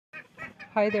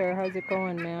Hi there, how's it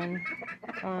going, man?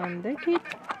 The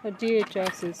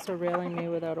DHS is surveilling me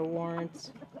without a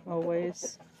warrant,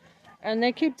 always. And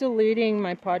they keep deleting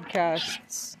my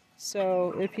podcasts.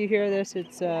 So if you hear this,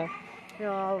 it's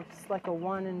it's like a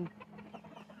 1 in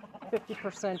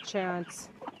 50% chance.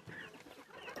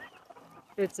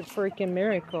 It's a freaking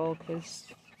miracle, because,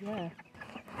 yeah,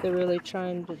 they're really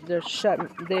trying to,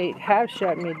 they have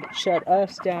shut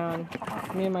us down,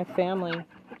 me and my family.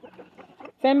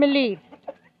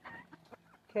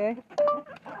 Okay?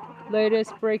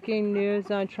 Latest breaking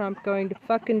news on Trump going to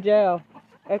fucking jail!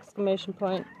 Exclamation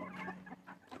point.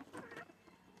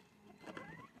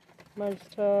 Midas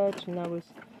Touch, and that was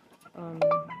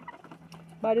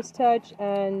Midas Touch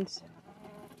and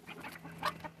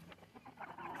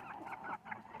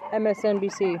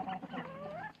MSNBC.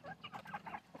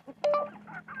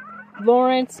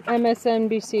 Lawrence,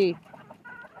 MSNBC.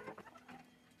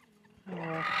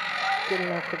 Oh,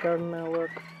 getting off the government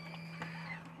work.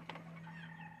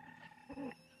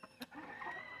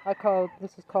 I call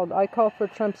for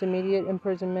Trump's immediate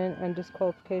imprisonment and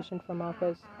disqualification from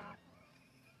office.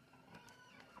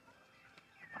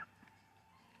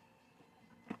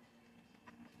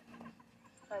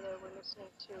 Hi there, we're listening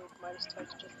to Midas Touch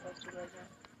just posted right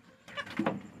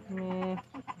now.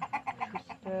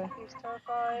 He's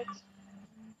terrified.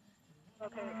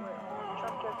 Okay,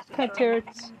 wait. Trump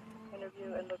gets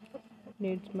interview and look.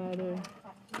 Needs mother.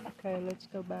 Okay, let's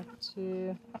go back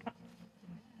to.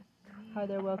 Hi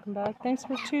there, welcome back. Thanks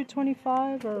for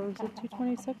 225 or is it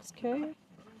 226K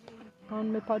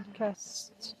on my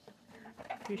podcast.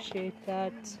 Appreciate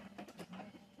that.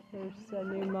 There's a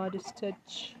new Modest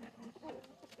Touch.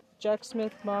 Jack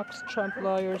Smith mocks Trump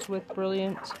lawyers with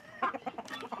brilliant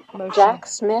motion. Jack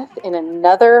Smith, in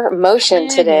another motion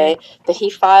today that he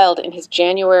filed in his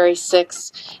January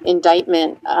 6th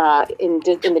indictment in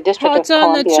the District of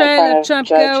Columbia in front of Trump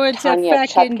Judge Tanya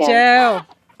Chutkan.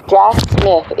 Jack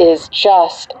Smith is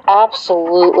just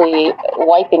absolutely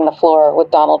wiping the floor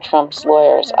with Donald Trump's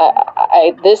lawyers.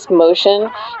 This motion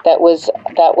that was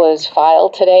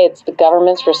filed today, it's the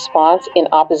government's response in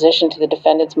opposition to the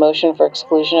defendant's motion for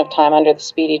exclusion of time under the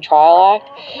Speedy Trial Act.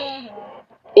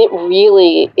 It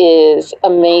really is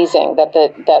amazing that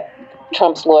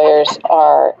Trump's lawyers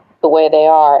are the way they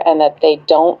are and that they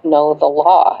don't know the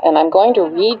law. And I'm going to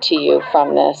read to you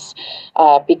from this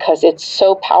because it's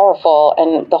so powerful.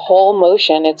 And the whole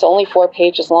motion, it's only 4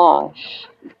 pages long.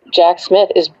 Jack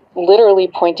Smith is literally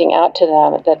pointing out to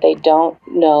them that they don't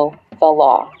know the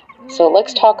law. So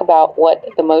let's talk about what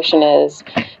the motion is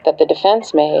that the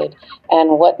defense made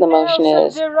and what the motion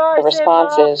is, the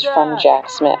response is from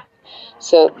Jack Smith.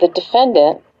 So the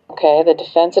defendant, the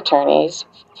defense attorneys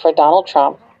for Donald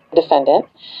Trump, defendant,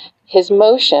 his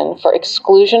motion for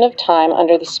exclusion of time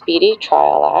under the Speedy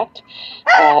Trial Act,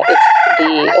 it's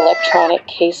the electronic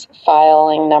case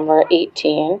filing number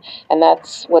 18, and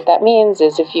that's what that means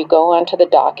is if you go onto the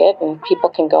docket, and people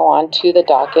can go onto the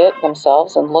docket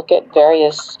themselves and look at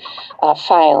various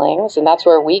filings, and that's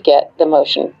where we get the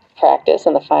motion practice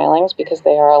and the filings because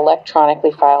they are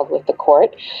electronically filed with the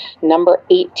court. Number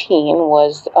 18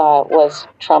 was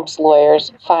Trump's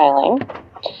lawyer's filing.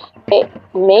 They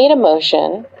made a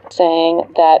motion saying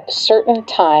that certain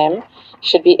time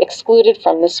should be excluded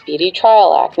from the Speedy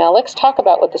Trial Act. Now let's talk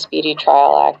about what the Speedy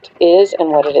Trial Act is and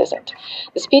what it isn't.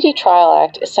 The Speedy Trial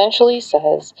Act essentially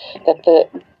says that the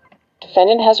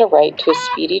defendant has a right to a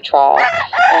speedy trial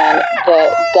and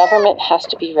the government has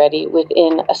to be ready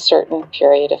within a certain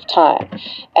period of time.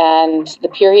 And the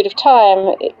period of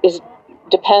time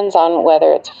depends on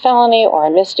whether it's a felony or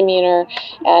a misdemeanor,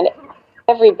 and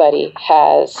everybody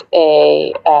has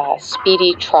a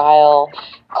speedy trial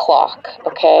clock,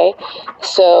 okay?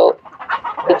 So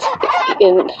it's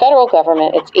in the federal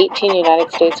government, it's 18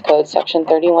 United States Code, Section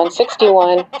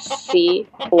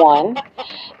 3161C1,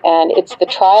 and it's the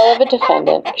trial of a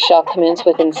defendant shall commence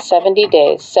within 70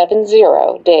 days,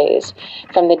 70 days,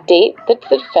 from the date that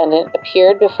the defendant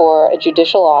appeared before a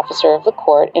judicial officer of the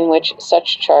court in which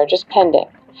such charge is pending.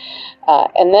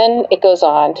 And then it goes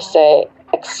on to say,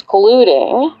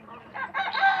 excluding,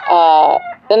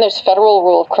 then there's Federal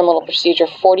Rule of Criminal Procedure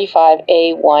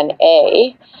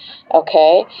 45A1A,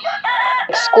 okay,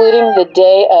 excluding the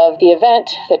day of the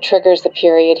event that triggers the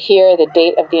period here, the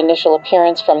date of the initial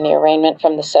appearance from the arraignment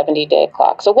from the 70-day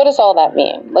clock. So what does all that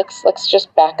mean? Let's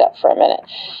just back up for a minute.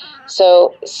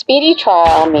 So speedy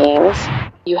trial means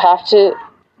you have to,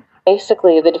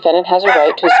 basically the defendant has a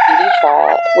right to a speedy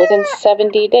trial within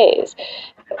 70 days.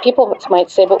 people might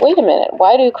say, but wait a minute,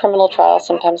 why do criminal trials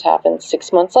sometimes happen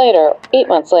 6 months later, 8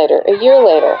 months later, a year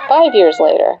later, 5 years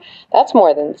later? That's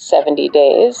more than 70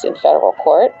 days in federal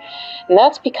court. And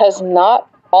that's because not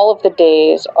all of the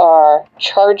days are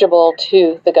chargeable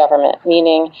to the government,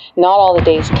 meaning not all the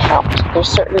days count. There's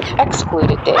certain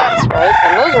excluded days, right?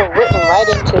 And those are written right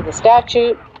into the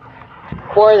statute,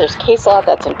 or there's case law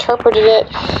that's interpreted it.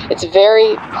 It's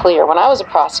very clear. When I was a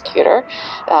prosecutor,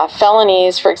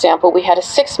 felonies, for example, we had a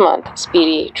 6-month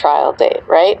speedy trial date,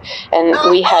 right? And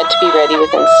we had to be ready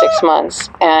within 6 months.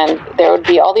 And there would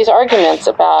be all these arguments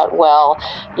about, well,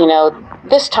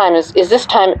 this time is this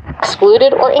time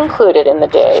excluded or included in the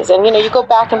days? And, you go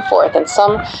back and forth. And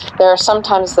there are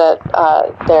sometimes that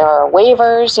there are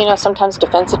waivers. Sometimes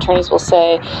defense attorneys will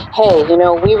say, hey,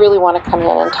 we really want to come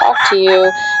in and talk to you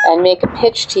and make a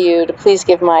pitch to you to please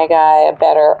give my guy a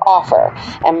better offer.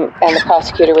 And the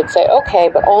prosecutor would say, okay,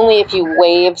 but only if you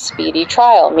waive speedy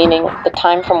trial, meaning the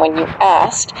time from when you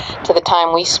asked to the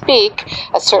time we speak,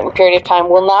 a certain period of time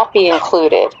will not be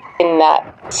included in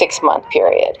that 6-month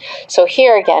period. So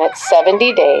here again, it's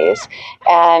 70 days,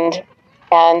 and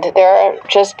there are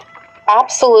just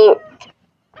absolute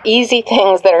easy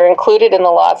things that are included in the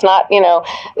law. It's not,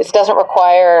 this doesn't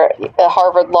require a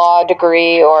Harvard law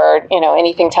degree or,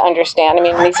 anything to understand. I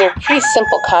mean, these are pretty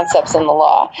simple concepts in the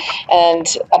law and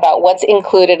about what's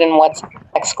included and what's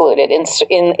excluded in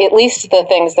at least the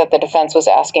things that the defense was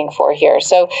asking for here.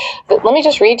 So let me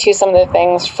just read to you some of the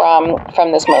things from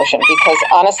this motion, because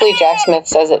honestly, Jack Smith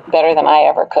says it better than I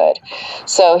ever could.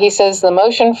 So he says the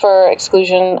motion for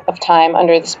exclusion of time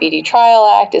under the Speedy Trial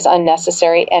Act is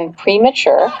unnecessary and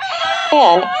premature,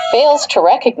 and fails to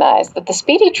recognize that the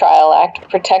Speedy Trial Act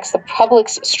protects the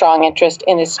public's strong interest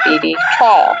in a speedy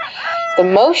trial. The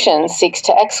motion seeks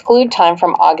to exclude time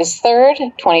from August 3rd,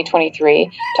 2023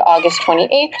 to August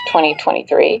 28th,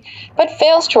 2023, but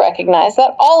fails to recognize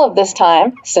that all of this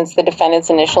time, since the defendant's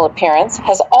initial appearance,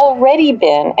 has already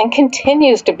been and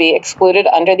continues to be excluded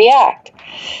under the Act.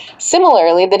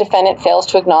 Similarly, the defendant fails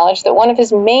to acknowledge that one of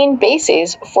his main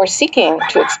bases for seeking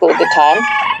to exclude the time,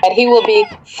 that he will be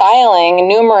filing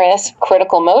numerous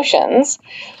critical motions,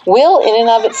 will in and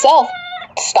of itself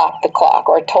stop the clock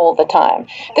or toll the time.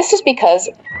 This is because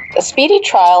a speedy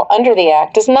trial under the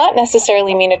Act does not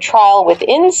necessarily mean a trial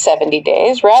within 70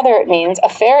 days. Rather, it means a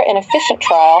fair and efficient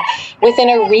trial within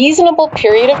a reasonable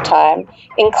period of time,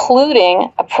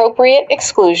 including appropriate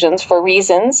exclusions for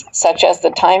reasons such as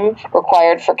the time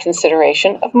required for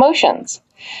consideration of motions.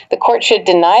 The court should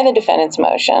deny the defendant's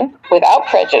motion without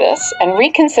prejudice and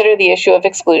reconsider the issue of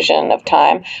exclusion of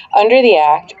time under the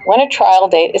Act when a trial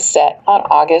date is set on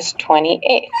August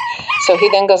 28th. So he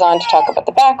then goes on to talk about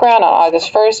the background. On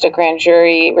August 1st, a grand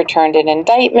jury returned an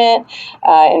indictment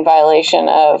in violation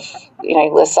of, he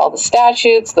lists all the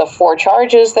statutes, the 4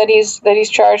 charges that he's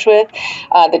charged with.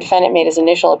 The defendant made his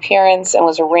initial appearance and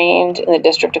was arraigned in the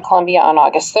District of Columbia on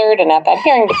August 3rd, and at that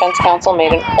hearing, defense counsel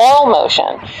made an oral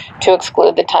motion to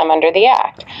exclude the time under the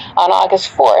Act. On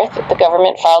August 4th, the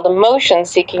government filed a motion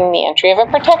seeking the entry of a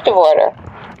protective order.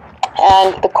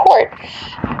 And the court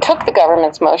took the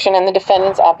government's motion and the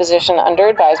defendant's opposition under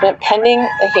advisement pending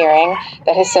a hearing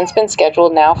that has since been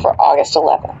scheduled now for August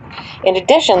 11th. In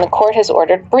addition, the court has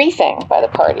ordered briefing by the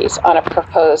parties on a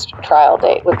proposed trial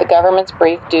date, with the government's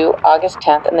brief due August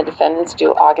 10th and the defendant's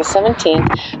due August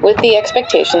 17th, with the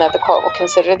expectation that the court will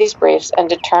consider these briefs and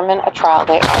determine a trial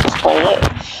date August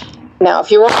 28th. Now,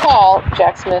 if you recall,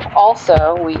 Jack Smith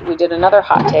also, we did another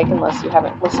hot take, unless you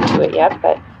haven't listened to it yet,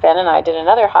 but Ben and I did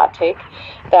another hot take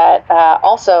that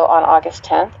also on August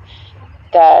 10th,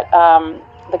 that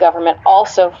the government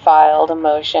also filed a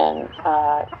motion.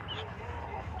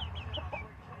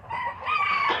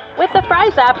 With the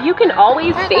Fry's app, you can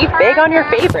always save big on your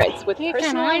favorites with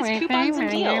personalized coupons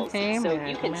and deals, so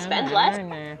you can spend less.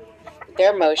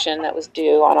 Their motion that was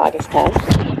due on August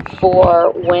 10th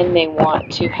for when they want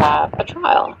to have a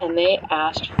trial, and they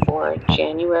asked for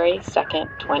January 2nd,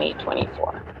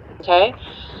 2024. Okay?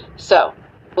 So,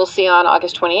 we'll see on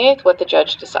August 28th what the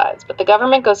judge decides. But the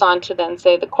government goes on to then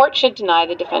say the court should deny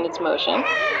the defendant's motion,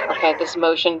 this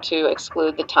motion to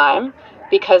exclude the time,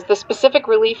 because the specific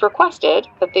relief requested,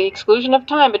 that the exclusion of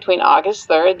time between August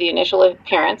 3rd, the initial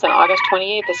appearance, and August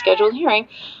 28th, the scheduled hearing,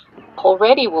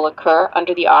 already will occur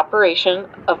under the operation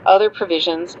of other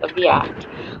provisions of the Act.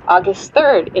 August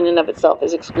 3rd, in and of itself,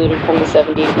 is excluded from the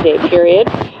 70-day period.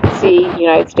 See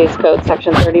United States Code,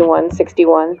 Section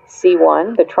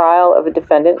 3161C1. The trial of a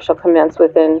defendant shall commence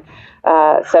within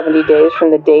 70 days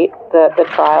from the date that the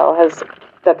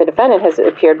defendant has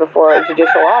appeared before a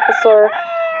judicial officer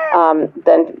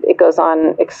Then it goes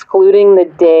on, excluding the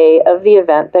day of the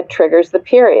event that triggers the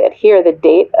period. Here, the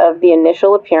date of the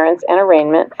initial appearance and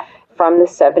arraignment from the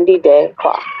 70-day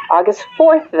clock. August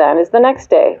 4th, then, is the next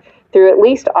day, through at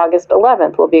least August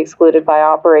 11th, will be excluded by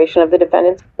operation of the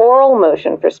defendant's oral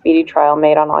motion for speedy trial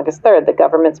made on August 3rd, the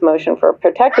government's motion for a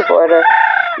protective order,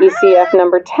 ECF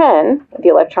number 10, the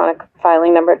electronic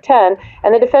filing number 10,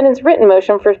 and the defendant's written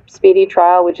motion for speedy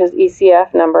trial, which is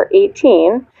ECF number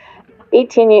 18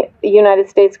 United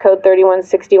States Code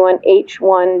 3161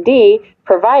 H1D,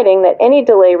 providing that any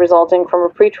delay resulting from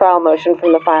a pretrial motion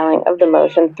from the filing of the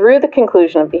motion through the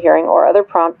conclusion of the hearing or other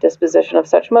prompt disposition of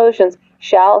such motions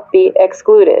shall be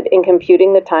excluded in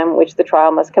computing the time which the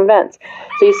trial must commence.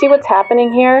 So you see what's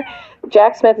happening here?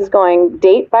 Jack Smith is going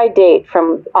date by date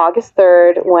from August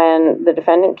 3rd, when the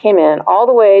defendant came in, all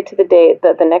the way to the date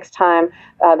that the next time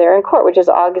they're in court, which is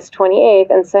August 28th,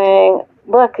 and saying,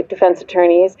 look, defense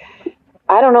attorneys,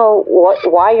 I don't know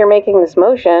why you're making this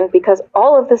motion, because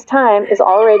all of this time is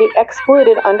already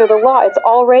excluded under the law. It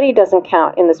already doesn't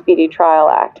count in the Speedy Trial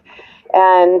Act.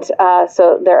 And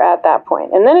so they're at that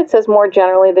point. And then it says more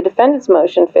generally, the defendant's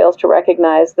motion fails to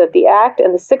recognize that the Act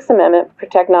and the Sixth Amendment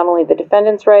protect not only the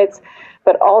defendant's rights,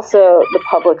 but also the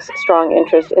public's strong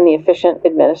interest in the efficient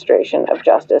administration of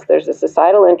justice. There's a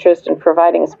societal interest in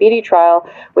providing a speedy trial,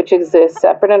 which exists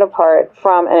separate and apart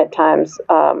from, and at times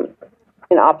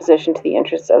in opposition to, the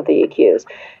interests of the accused.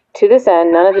 To this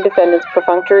end, none of the defendant's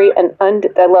perfunctory and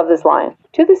I love this line.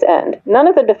 To this end, none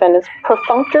of the defendant's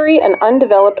perfunctory and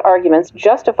undeveloped arguments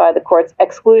justify the court's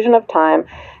exclusion of time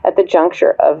at the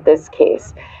juncture of this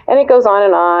case. And it goes on,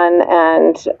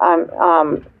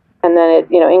 and then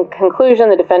it, in conclusion,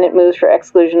 the defendant moves for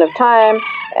exclusion of time,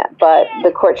 but the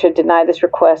court should deny this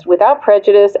request without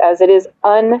prejudice, as it is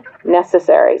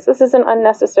unnecessary. So this is an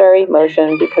unnecessary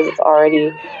motion because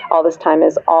all this time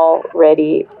is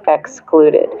already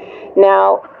excluded.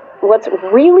 Now, what's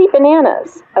really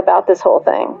bananas about this whole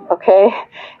thing, okay,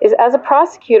 is as a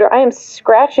prosecutor, I am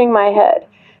scratching my head,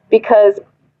 because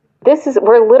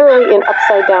we're literally in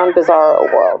upside down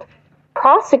bizarro world.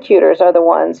 Prosecutors are the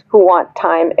ones who want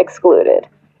time excluded,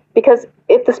 because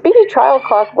if the speedy trial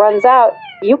clock runs out,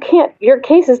 your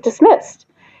case is dismissed.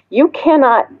 You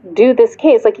cannot do this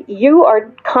case. Like, you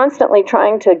are constantly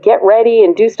trying to get ready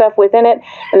and do stuff within it,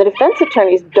 and the defense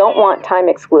attorneys don't want time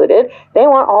excluded. They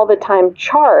want all the time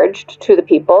charged to the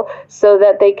people so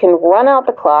that they can run out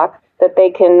the clock, that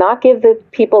they can not give the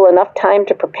people enough time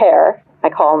to prepare. I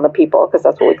call them the people because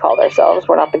that's what we called ourselves.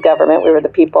 We're not the government. We were the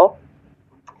people.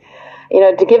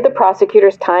 To give the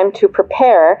prosecutors time to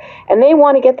prepare, and they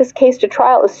want to get this case to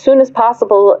trial as soon as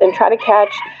possible and try to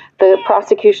catch the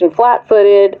prosecution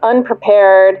flat-footed,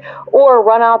 unprepared, or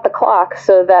run out the clock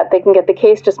so that they can get the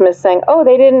case dismissed, saying, oh,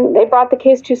 they brought the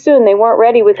case too soon, they weren't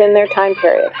ready within their time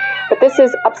period. But this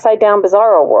is upside down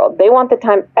bizarro world. They want the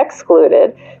time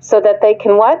excluded so that they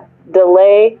can what?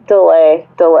 Delay,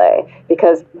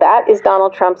 because that is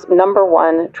Donald Trump's number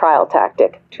one trial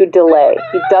tactic, to delay.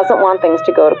 He doesn't want things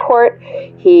to go to court.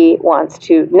 He wants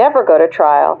to never go to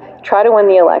trial, try to win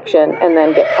the election, and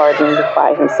then get pardoned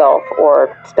by himself,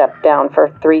 or step down for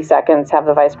 3 seconds, have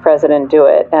the vice president do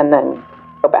it, and then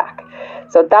go back.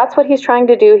 So that's what he's trying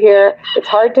to do here. It's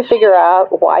hard to figure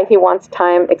out why he wants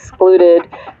time excluded,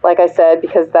 like I said,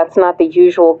 because that's not the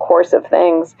usual course of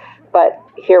things. But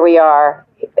here we are.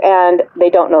 And they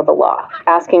don't know the law.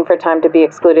 Asking for time to be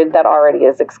excluded that already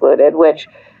is excluded, which,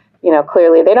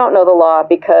 clearly they don't know the law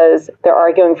because they're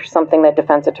arguing for something that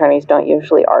defense attorneys don't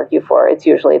usually argue for. It's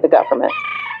usually the government.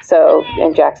 So,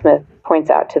 and Jack Smith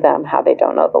points out to them how they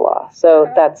don't know the law. So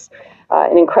that's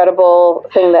an incredible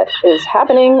thing that is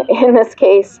happening in this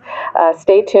case.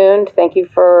 Stay tuned. Thank you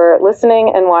for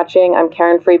listening and watching. I'm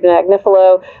Karen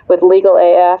Friedman-Agnifilo with Legal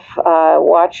AF.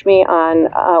 Watch me on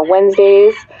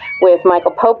Wednesdays with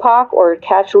Michael Popak, or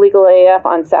catch Legal AF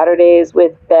on Saturdays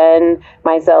with Ben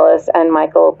Meiselas and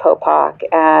Michael Popak.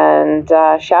 And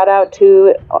shout out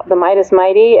to the Midas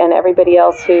Mighty and everybody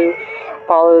else who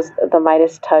follows the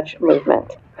Midas Touch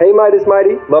movement. Hey Midas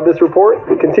Mighty, love this report?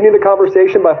 Continue the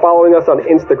conversation by following us on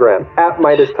Instagram,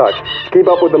 @MidasTouch, to keep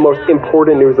up with the most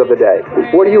important news of the day.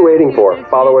 What are you waiting for?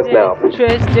 Follow us now.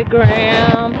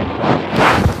 Instagram.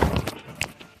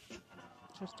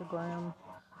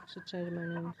 Should change my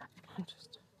name.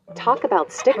 Talk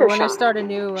about sticker when shock. I start a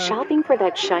new, shopping for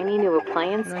that shiny new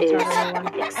appliance is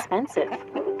expensive.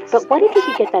 But what if you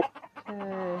could get that?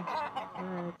 Alright.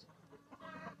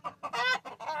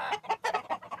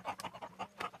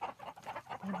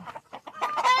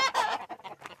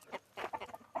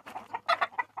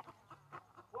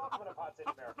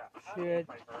 Shit.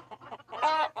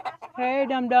 Hey,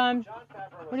 dum-dum.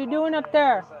 What are you doing up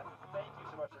there?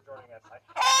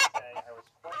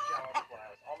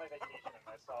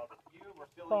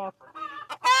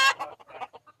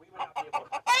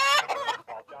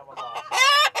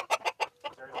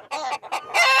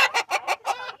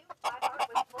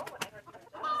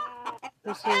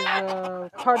 is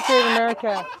Part 3 of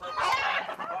America.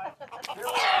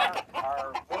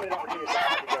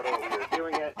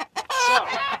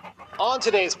 On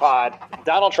today's pod,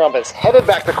 Donald Trump is headed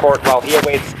back to court while he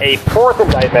awaits a fourth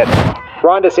indictment.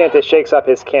 Ron DeSantis shakes up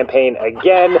his campaign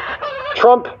again.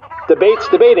 Trump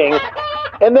debating,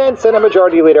 and then Senate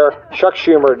Majority Leader Chuck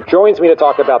Schumer joins me to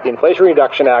talk about the Inflation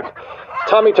Reduction Act,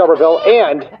 Tommy Tuberville,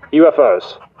 and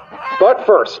UFOs. But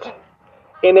first,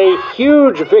 in a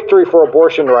huge victory for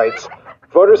abortion rights,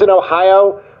 voters in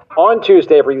Ohio on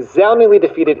Tuesday resoundingly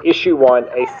defeated Issue 1,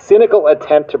 a cynical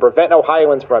attempt to prevent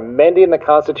Ohioans from amending the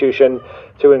Constitution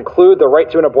to include the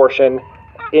right to an abortion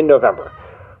in November.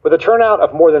 With a turnout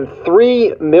of more than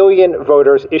 3 million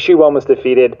voters, Issue 1 was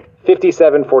defeated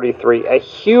 57-43, a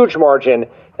huge margin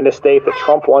in a state that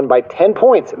Trump won by 10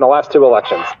 points in the last two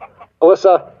elections.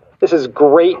 Alyssa, this is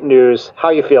great news. How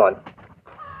are you feeling?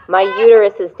 My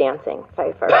uterus is dancing,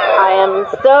 Pfeiffer. I am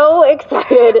so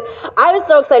excited. I was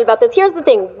so excited about this. Here's the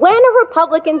thing. When are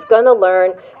Republicans going to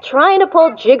learn trying to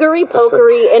pull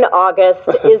jiggery-pokery in August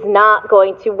is not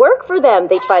going to work for them?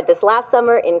 They tried this last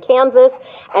summer in Kansas,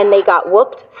 and they got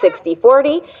whooped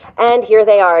 60-40, and here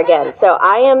they are again. So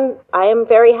I am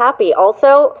very happy.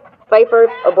 Also,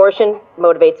 Pfeiffer, abortion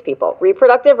motivates people.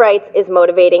 Reproductive rights is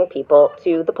motivating people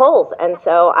to the polls. And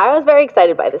so I was very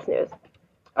excited by this news.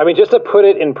 I mean, just to put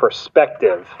it in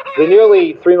perspective, the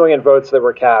nearly 3 million votes that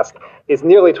were cast is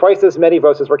nearly twice as many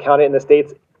votes as were counted in the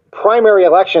state's primary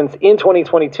elections in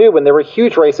 2022 when there were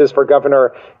huge races for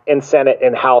governor and Senate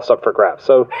and House up for grabs.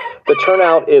 So the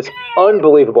turnout is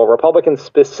unbelievable. Republicans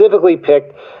specifically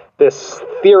picked this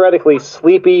theoretically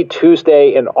sleepy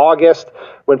Tuesday in August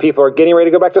when people are getting ready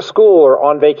to go back to school or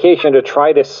on vacation to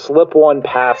try to slip one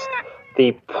past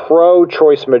the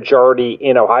pro-choice majority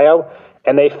in Ohio.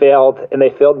 And they failed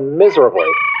miserably.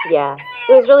 Yeah,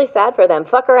 it was really sad for them.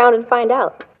 Fuck around and find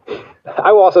out.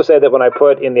 I will also say that when I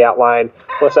put in the outline,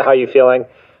 Melissa, how are you feeling?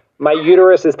 My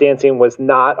uterus is dancing was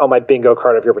not on my bingo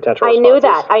card of your potential responses.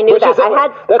 I knew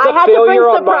that. That's a failure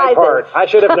on my part. I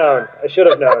should have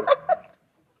known.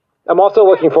 I'm also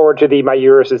looking forward to the My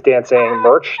Uterus is Dancing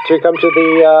merch to come to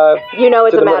the...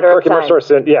 it's a matter of time. Yes, of course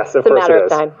it is. It's a matter of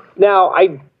time. Now,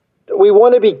 we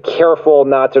want to be careful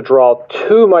not to draw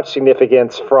too much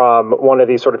significance from one of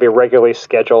these sort of irregularly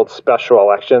scheduled special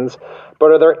elections.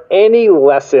 But are there any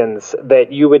lessons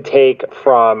that you would take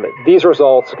from these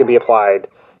results that can be applied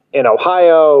in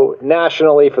Ohio,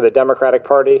 nationally, for the Democratic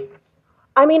Party?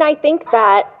 I mean, I think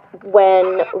that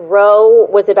when Roe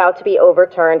was about to be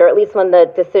overturned, or at least when the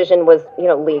decision was,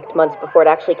 leaked months before it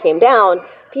actually came down,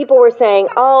 people were saying,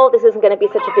 oh, this isn't going to be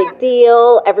such a big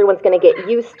deal. Everyone's going to get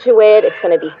used to it. It's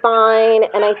going to be fine.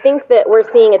 And I think that we're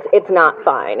seeing it's not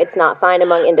fine. It's not fine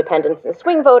among independents and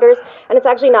swing voters. And it's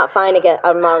actually not fine again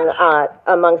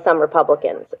among some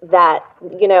Republicans. That,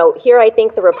 here I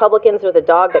think the Republicans are the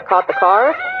dog that caught the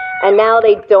car. And now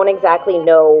they don't exactly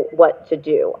know what to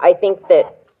do. I think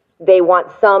that they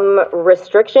want some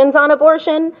restrictions on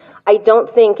abortion. I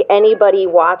don't think anybody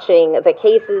watching the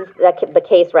case that's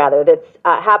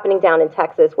happening down in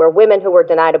Texas, where women who were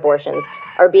denied abortions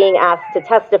are being asked to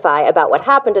testify about what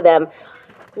happened to them,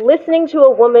 listening to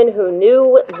a woman who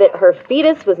knew that her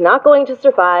fetus was not going to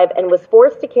survive and was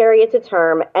forced to carry it to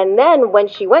term, and then when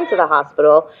she went to the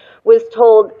hospital, was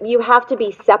told, you have to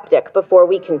be septic before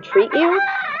we can treat you.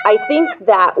 I think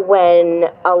that when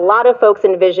a lot of folks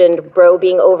envisioned Roe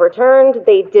being overturned,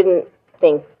 they didn't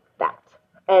think that.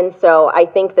 And so I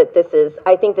think that this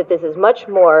is much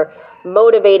more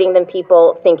motivating than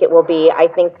people think it will be. I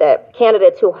think that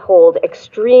candidates who hold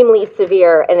extremely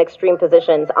severe and extreme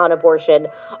positions on abortion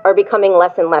are becoming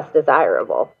less and less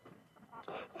desirable.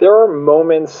 There are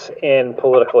moments in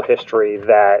political history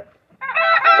that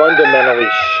fundamentally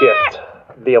shift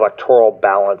the electoral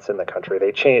balance in the country.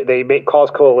 They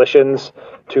cause coalitions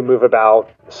to move about.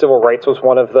 Civil rights was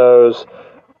one of those.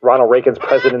 Ronald Reagan's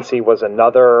presidency was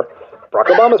another. Barack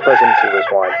Obama's presidency was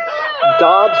one.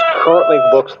 Dobbs currently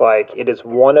looks like it is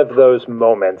one of those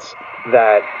moments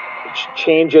that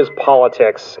changes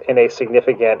politics in a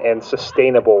significant and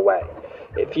sustainable way.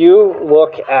 If you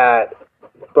look at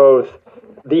both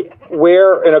I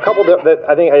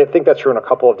think that's true in a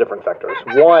couple of different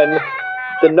vectors. One,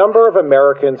 the number of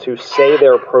Americans who say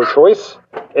they're pro-choice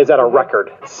is at a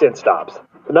record since Dobbs.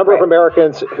 The number of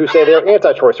Americans who say they're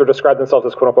anti-choice or describe themselves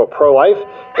as quote-unquote pro-life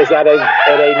is at a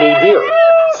nadir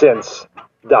since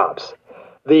Dobbs.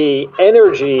 The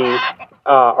energy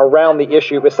around the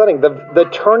issue is stunning. The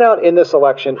turnout in this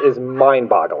election is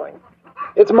mind-boggling.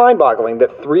 It's mind-boggling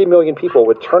that 3 million people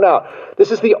would turn out.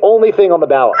 This is the only thing on the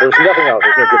ballot. There's nothing else.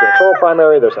 There's no gubernatorial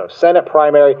primary. There's no Senate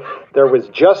primary. There was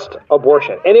just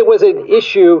abortion. And it was an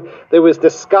issue that was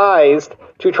disguised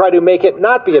to try to make it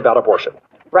not be about abortion.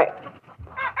 Right.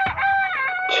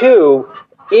 2,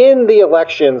 in the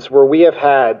elections where we have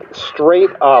had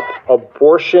straight-up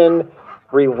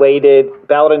abortion-related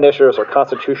ballot initiatives or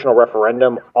constitutional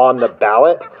referendum on the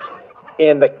ballot,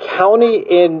 in the county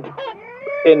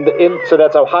so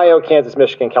that's Ohio, Kansas,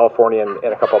 Michigan, California,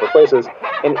 and a couple other places.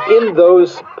 And in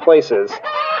those places,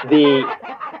 the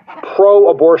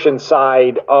pro-abortion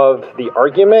side of the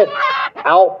argument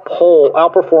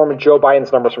outperformed Joe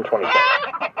Biden's numbers from 2020.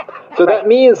 So that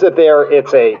means that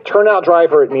it's a turnout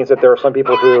driver. It means that there are some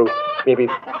people who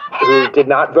did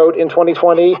not vote in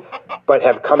 2020, but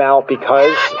have come out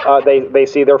because they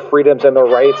see their freedoms and their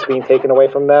rights being taken away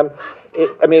from them.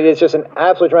 It's just an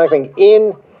absolute dramatic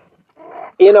thing.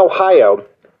 In Ohio,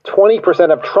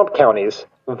 20% of Trump counties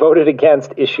voted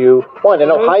against issue 1.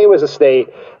 And Ohio is a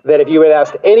state that if you had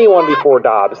asked anyone before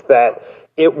Dobbs that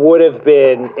it would have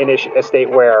been a state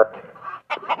where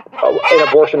an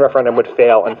abortion referendum would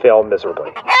fail and fail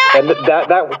miserably. And that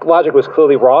logic was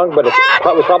clearly wrong, but it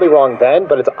was probably wrong then,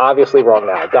 but it's obviously wrong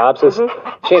now. Dobbs has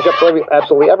changed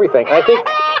absolutely everything. And I think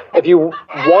if you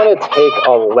want to take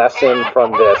a lesson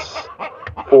from this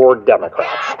for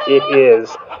Democrats, it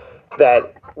is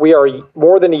that we are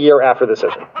more than a year after the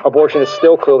decision. Abortion is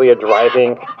still clearly a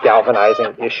driving,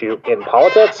 galvanizing issue in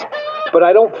politics, but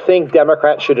I don't think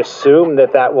Democrats should assume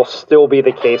that will still be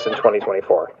the case in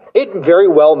 2024. It very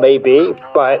well may be,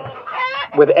 but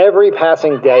with every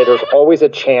passing day, there's always a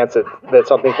chance that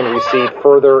something can recede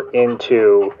further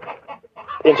into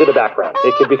the background.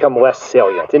 It can become less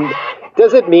salient. And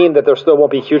does it mean that there still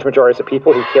won't be huge majorities of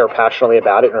people who care passionately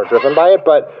about it and are driven by it?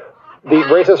 But the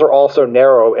races are also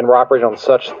narrow and we're operating on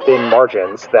such thin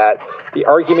margins that the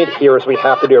argument here is we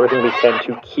have to do everything we can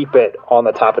to keep it on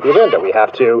the top of the agenda. We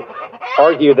have to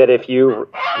argue that if you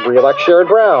re-elect Sherrod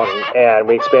Brown and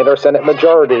we expand our Senate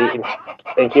majority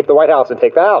and keep the White House and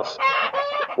take the House,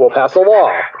 we'll pass a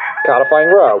law codifying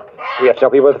Roe. We have to tell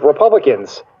people with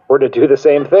Republicans were to do the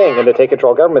same thing and to take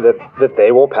control of government that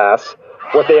they will pass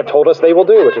what they have told us they will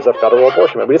do, which is a federal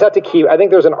abortion ban. We just have to I think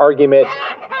there's an argument.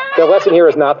 The lesson here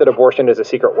is not that abortion is a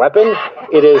secret weapon.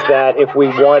 It is that if we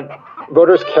want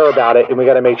voters care about it, and we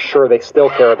got to make sure they still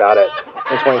care about it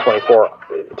in 2024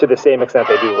 to the same extent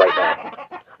they do right now.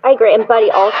 I agree. And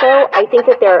Buddy, also, I think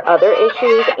that there are other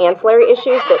issues, ancillary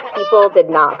issues that people did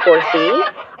not foresee.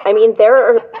 There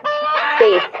are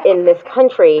states in this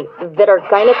country that are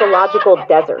gynecological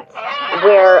deserts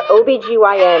where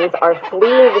OBGYNs are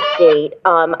fleeing the state.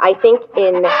 I think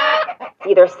in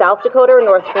either South Dakota or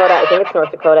North Dakota, I think it's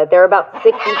North Dakota, there are about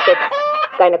 66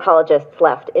 gynecologists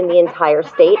left in the entire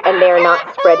state, and they are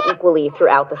not spread equally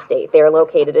throughout the state. They are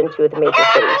located in 2 of the major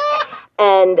cities.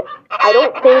 And I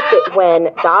don't think that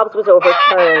when Dobbs was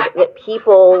overturned that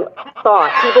people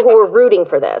who were rooting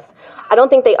for this, I don't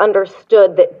think they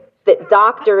understood that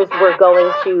doctors were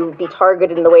going to be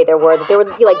targeted in the way there would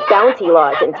be like bounty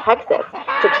laws in Texas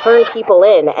to turn people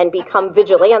in and become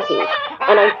vigilantes.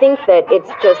 And I think that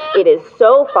it is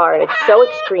so far and it's so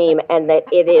extreme and that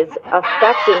it is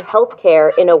affecting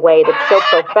healthcare in a way that's so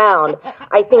profound.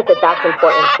 I think that that's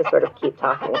important to sort of keep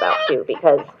talking about too,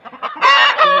 because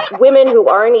women who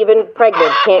aren't even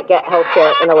pregnant can't get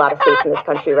healthcare in a lot of states in this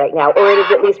country right now, or it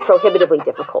is at least prohibitively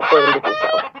difficult for them to do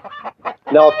so.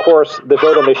 Now, of course, the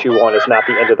vote on issue 1 is not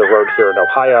the end of the road here in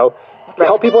Ohio. Right.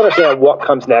 Help people understand what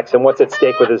comes next and what's at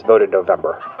stake with this vote in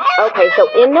November. Okay, so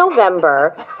in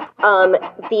November,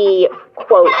 the,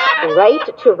 quote, right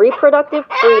to reproductive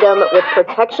freedom with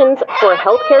protections for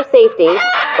healthcare safety,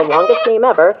 the longest name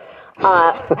ever,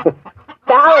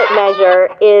 ballot measure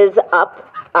is up.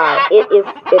 It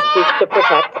seeks to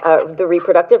protect the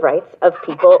reproductive rights of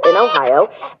people in Ohio.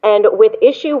 And with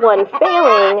issue 1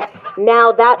 failing,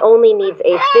 now that only needs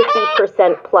a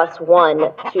 50% plus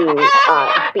 1 to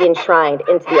be enshrined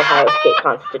into the Ohio state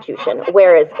constitution.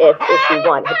 Whereas if issue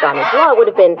 1 had gone into law, it would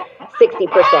have been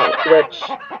 60%, which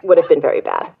would have been very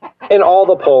bad. And all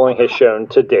the polling has shown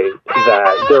to date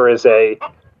that there is a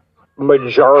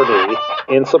majority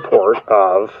in support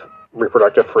of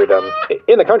reproductive freedom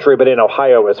in the country, but in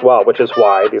Ohio as well, which is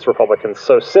why these Republicans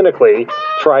so cynically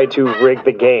tried to rig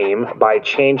the game by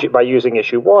using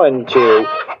issue 1 to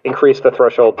increase the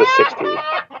threshold to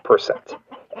 60%.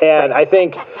 And I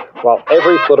think while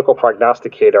every political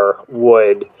prognosticator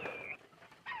would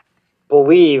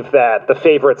believe that the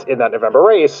favorites in that November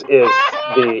race is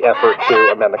the effort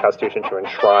to amend the Constitution to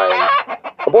enshrine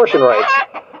abortion rights,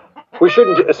 we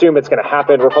shouldn't assume it's going to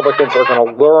happen. Republicans are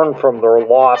going to learn from their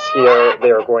loss here.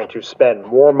 They are going to spend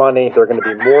more money. They're going to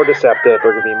be more deceptive.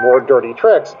 They're going to be more dirty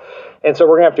tricks. And so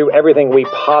we're going to have to do everything we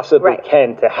possibly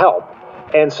can to help.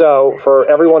 And so for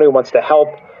everyone who wants to help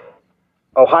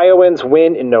Ohioans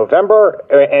win in November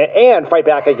and fight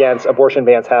back against abortion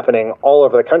bans happening all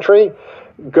over the country,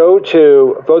 go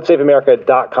to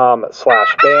votesaveamerica.com/bans where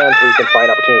you can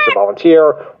find opportunities to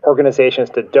volunteer, organizations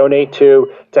to donate to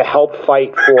help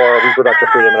fight for reproductive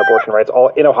freedom and abortion rights all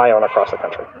in Ohio and across the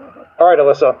country. All right,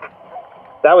 Alyssa,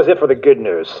 that was it for the good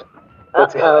news.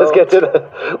 Let's get to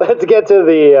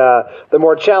the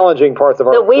more challenging parts of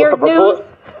our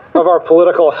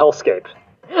political hellscape.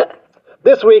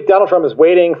 This week, Donald Trump is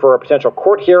waiting for a potential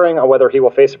court hearing on whether he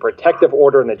will face a protective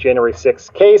order in the January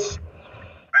 6th case.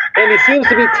 And he seems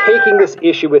to be taking this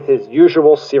issue with his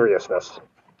usual seriousness.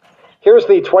 Here's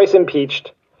the twice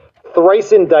impeached,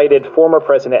 thrice indicted former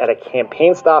president at a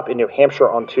campaign stop in New Hampshire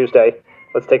on Tuesday.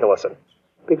 Let's take a listen.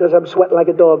 Because I'm sweating like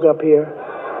a dog up here.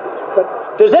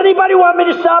 But does anybody want me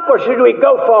to stop, or should we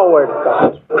go forward?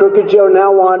 Crooked Joe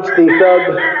now wants the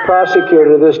thug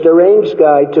prosecutor, this deranged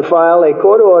guy, to file a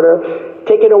court order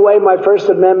taking away my First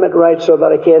Amendment rights so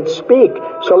that I can't speak.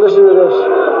 So listen to this.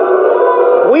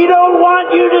 We don't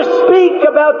want you to speak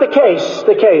about the case.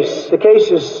 The case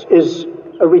is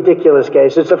a ridiculous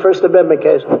case. It's a First Amendment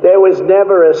case. There was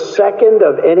never a second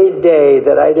of any day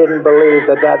that I didn't believe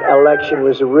that election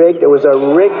was rigged. It was a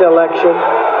rigged election.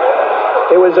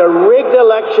 It was a rigged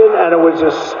election, and it was a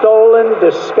stolen,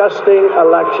 disgusting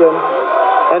election.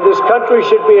 And this country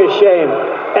should be ashamed.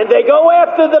 And they go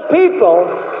after the people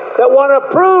that want to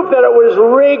prove that it was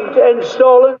rigged and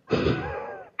stolen.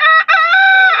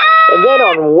 And then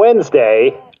on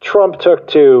Wednesday, Trump took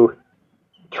to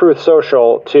Truth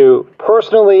Social to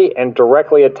personally and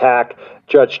directly attack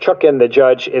Judge Chutkan, the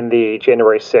judge in the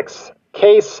January 6th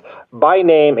case, by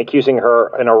name, accusing her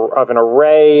of an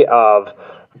array of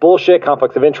bullshit,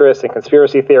 conflicts of interest, and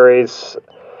conspiracy theories.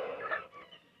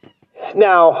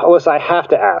 Now, Alyssa, I have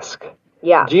to ask.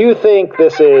 Yeah. Do you think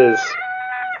this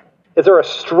is there a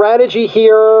strategy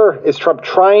here? Is Trump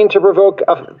trying to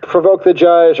provoke the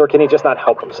judge, or can he just not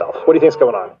help himself? What do you think's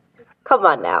going on? Come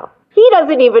on now. He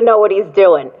doesn't even know what he's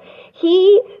doing.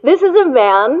 This is a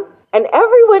man, and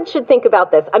everyone should think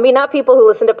about this. I mean, not people who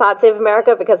listen to Pod Save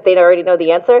America because they already know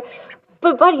the answer.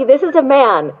 But, buddy, this is a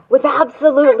man with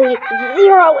absolutely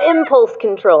zero impulse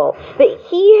control that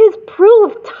he has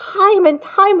proved time and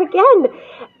time again.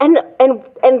 And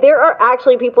there are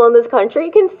actually people in this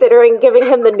country considering giving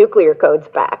him the nuclear codes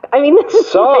back. I mean, this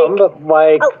is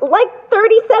like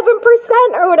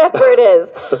 37% or whatever it is.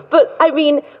 But, I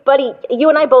mean, buddy, you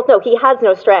and I both know he has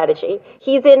no strategy.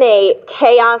 He's in a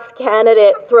chaos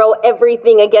candidate, throw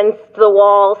everything against the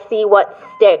wall, see what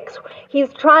sticks.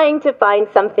 He's trying to find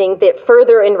something that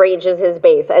further enrages his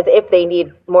base, as if they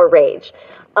need more rage.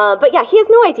 But yeah, he has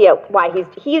no idea why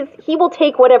he will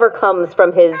take whatever comes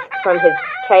from his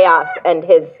chaos and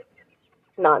his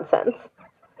nonsense.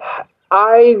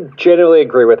 I generally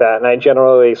agree with that, and I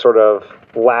generally sort of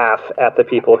laugh at the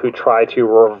people who try to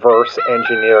reverse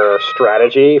engineer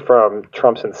strategy from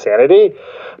Trump's insanity.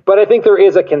 But I think there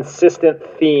is a consistent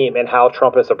theme in how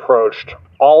Trump has approached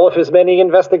all of his many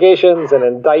investigations and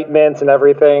indictments and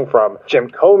everything, from Jim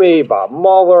Comey, Bob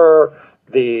Mueller,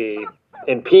 the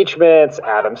impeachments,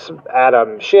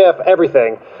 Adam Schiff,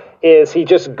 everything, is he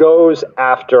just goes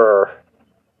after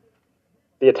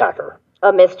the attacker.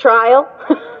 A mistrial?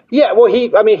 Yeah, well, he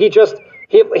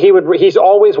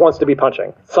always wants to be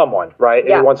punching someone, right?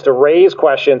 Yeah. He wants to raise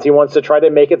questions. He wants to try to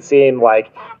make it seem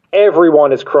like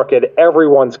everyone is crooked,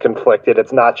 everyone's conflicted.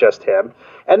 It's not just him.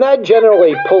 And that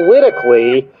generally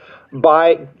politically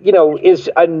is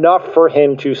enough for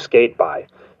him to skate by.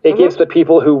 It gives the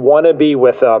people who want to be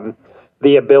with him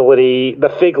the ability, the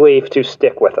fig leaf to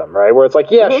stick with him, right? Where it's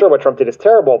like, yeah, sure, what Trump did is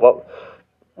terrible, but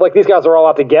like these guys are all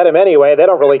out to get him anyway. They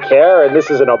don't really care. And this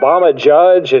is an Obama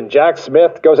judge, and Jack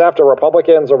Smith goes after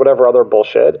Republicans or whatever other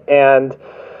bullshit. And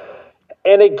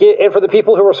for the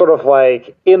people who are sort of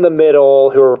like in the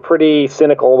middle, who are pretty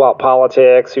cynical about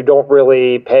politics, who don't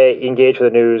really engage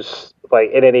with the news like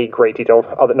in any great detail.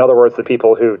 In other words, the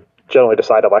people who generally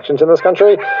decide elections in this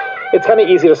country, it's kind of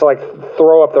easy to like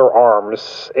throw up their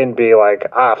arms and be like,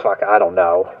 fuck, I don't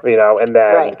know, and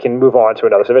then can move on to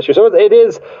another issue. So it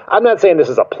is, I'm not saying this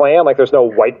is a plan, like there's no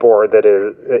whiteboard that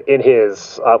is in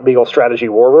his legal strategy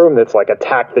war room that's like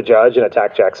attack the judge and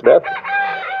attack Jack Smith.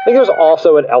 I think there's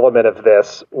also an element of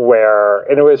this where,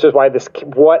 and it was just why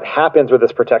what happens with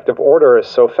this protective order is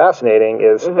so fascinating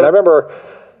is, and I remember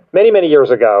many, many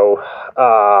years ago,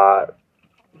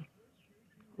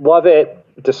 Lovett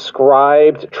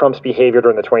described Trump's behavior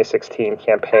during the 2016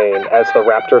 campaign as the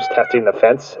Raptors testing the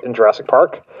fence in Jurassic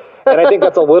Park. And I think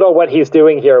that's a little what he's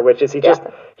doing here, which is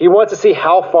he wants to see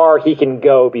how far he can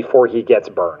go before he gets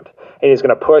burned. And he's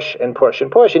going to push and push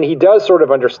and push. And he does sort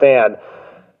of understand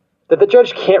that the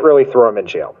judge can't really throw him in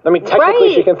jail. I mean,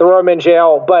 technically she can throw him in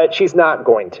jail, but she's not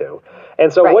going to.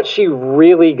 And so what's she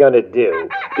really going to do?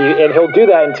 And he'll do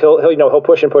that until he'll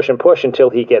push and push and push until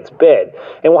he gets bid.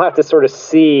 And we'll have to sort of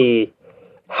see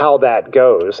how that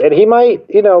goes. And he might,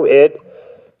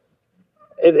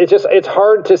 it's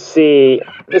hard to see.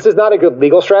 This is not a good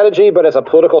legal strategy, but as a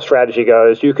political strategy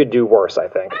goes, you could do worse, I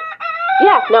think.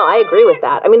 Yeah, no, I agree with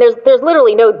that. I mean, there's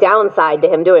literally no downside to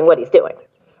him doing what he's doing.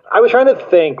 I was trying to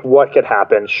think what could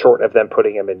happen short of them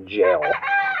putting him in jail.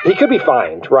 He could be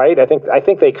fined, right? I think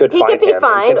they could fine him. He could be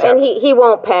fined, and he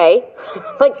won't pay.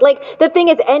 Like the thing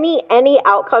is, any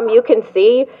outcome you can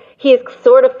see, he's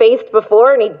sort of faced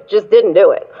before, and he just didn't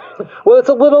do it. Well, it's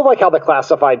a little like how the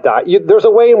classified there's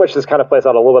a way in which this kind of plays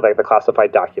out a little bit like the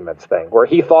classified documents thing, where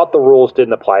he thought the rules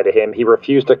didn't apply to him. He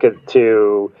refused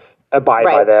to abide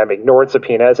by them, ignored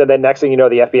subpoenas, and then next thing you know,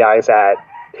 the FBI is at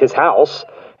his house.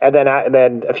 And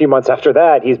then a few months after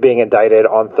that, he's being indicted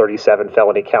on 37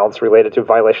 felony counts related to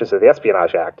violations of the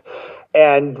Espionage Act.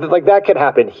 And like that could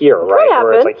happen here, right?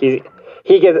 Where it's like he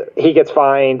gets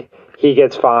fined,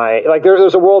 Like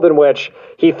there's a world in which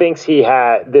he thinks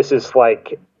this is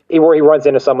like where he runs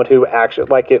into someone who actually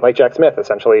like Jack Smith,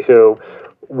 essentially, who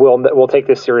will take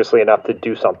this seriously enough to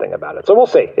do something about it. So we'll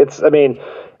see. It's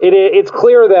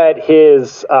clear that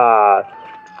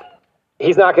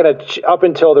he's not going to, up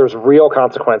until there's real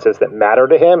consequences that matter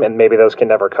to him, and maybe those can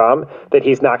never come, that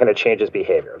he's not going to change his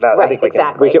behavior. I think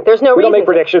there's no reason. We don't make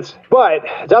predictions, but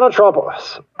Donald Trump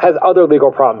has other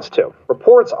legal problems too.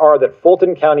 Reports are that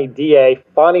Fulton County DA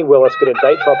Fani Willis could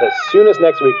indict Trump as soon as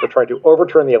next week for trying to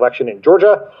overturn the election in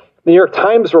Georgia. The New York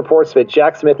Times reports that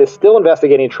Jack Smith is still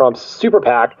investigating Trump's super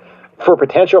PAC for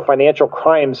potential financial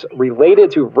crimes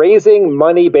related to raising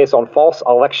money based on false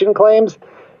election claims.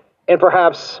 And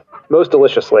perhaps most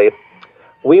deliciously,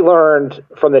 we learned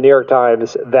from the New York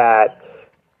Times that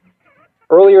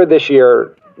earlier this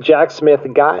year, Jack Smith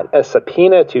got a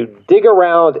subpoena to dig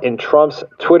around in Trump's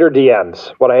Twitter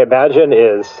DMs, what I imagine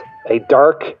is a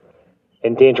dark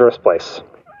and dangerous place.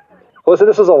 Listen,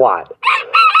 this is a lot.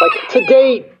 Like, to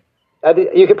date,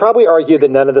 you could probably argue that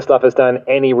none of this stuff has done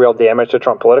any real damage to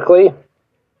Trump politically.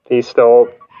 He's still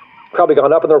probably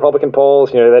gone up in the Republican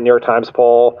polls, the New York Times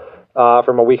poll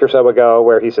from a week or so ago,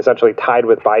 where he's essentially tied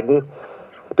with Biden.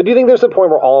 But do you think there's a point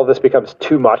where all of this becomes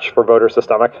too much for voters to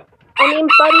stomach? I mean,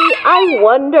 buddy, I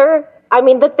wonder. I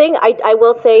mean, the thing, I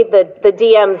will say that the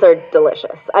DMs are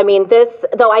delicious. I mean, this,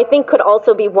 though, I think could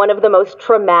also be one of the most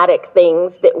traumatic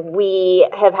things that we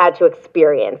have had to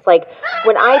experience. Like,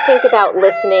 when I think about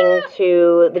listening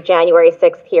to the January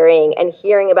 6th hearing and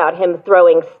hearing about him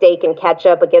throwing steak and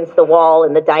ketchup against the wall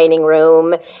in the dining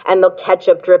room and the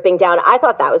ketchup dripping down, I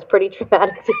thought that was pretty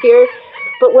traumatic to hear.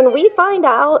 But when we find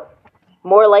out,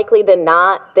 more likely than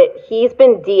not, that he's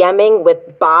been DMing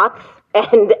with bots,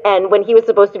 and when he was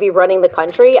supposed to be running the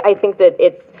country, I think that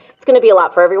it's going to be a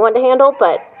lot for everyone to handle.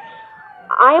 But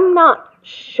I'm not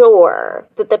sure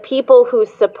that the people who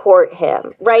support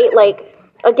him, right? Like,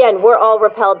 again, we're all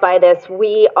repelled by this.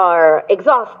 We are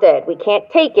exhausted. We can't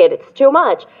take it. It's too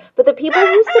much. But the people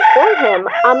who support him,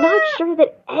 I'm not sure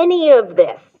that any of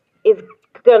this is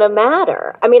going to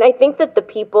matter. I mean, I think that the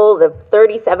people, the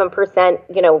 37%,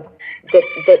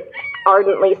 that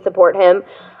ardently support him,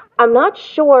 I'm not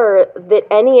sure that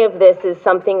any of this is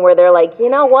something where they're like, you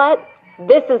know what?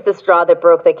 This is the straw that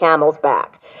broke the camel's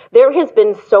back. There has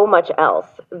been so much else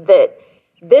that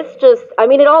this just, I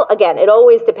mean, it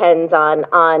always depends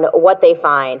on what they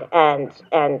find and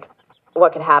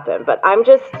what could happen. But I'm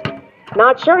just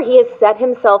not sure. He has set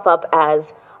himself up as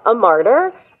a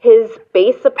martyr. His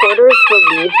base supporters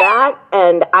believe that,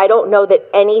 and I don't know that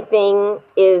anything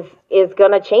is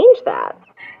going to change that.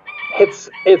 It's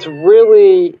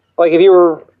really, like,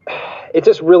 it's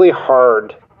just really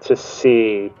hard to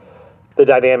see the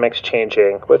dynamics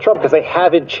changing with Trump, because they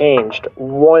haven't changed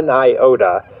one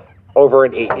iota over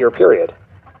an 8-year period.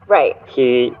 Right.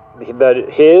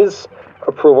 His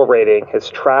approval rating has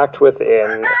tracked with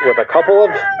a couple of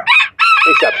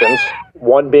exceptions,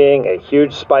 one being a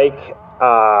huge spike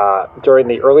during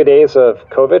the early days of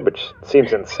COVID, which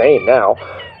seems insane now,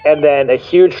 and then a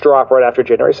huge drop right after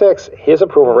January 6th. His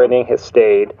approval rating has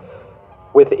stayed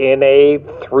within a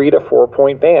 3 to 4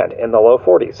 point band in the low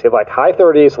 40s. He's like high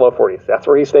 30s, low 40s. That's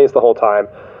where he stays the whole time.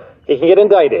 He can get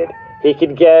indicted. He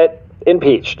can get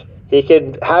impeached. He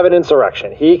could have an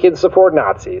insurrection. He could support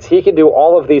Nazis. He could do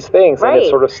all of these things, and it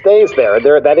sort of stays there.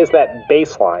 That is that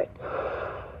baseline.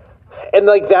 And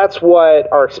like that's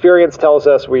what our experience tells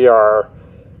us. We are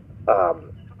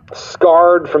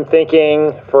scarred from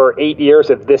thinking for 8 years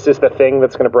that this is the thing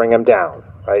that's going to bring him down.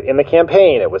 Right? In the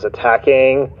campaign, it was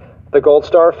attacking the Gold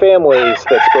Star families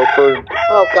that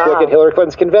spoke at Hillary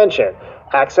Clinton's convention.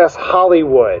 Access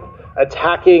Hollywood,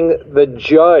 attacking the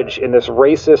judge in this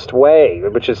racist way,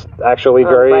 which is actually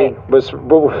was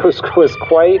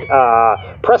quite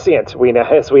prescient.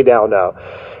 As we now know.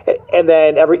 And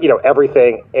then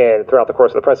everything throughout the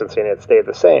course of the presidency, and it stayed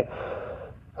the same.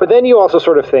 But then you also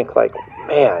sort of think like,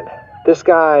 man, this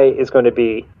guy is going to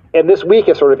be, and this week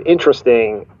is sort of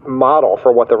interesting model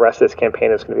for what the rest of this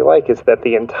campaign is going to be like, is that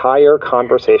the entire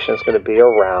conversation is going to be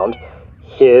around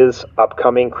his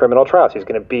upcoming criminal trials. He's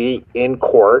going to be in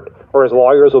court, or his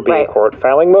lawyers will be in court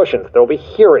filing motions. There will be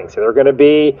hearings. He's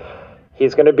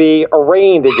going to be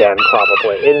arraigned again,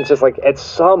 probably. And it's just like, at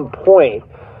some point,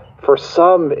 for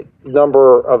some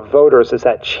number of voters, does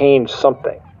that change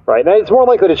something? Right? Now, it's more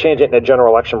likely to change it in a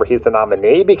general election where he's the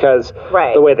nominee, because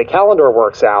the way the calendar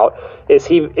works out is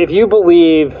if you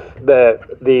believe that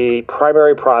the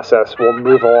primary process will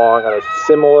move along on a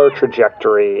similar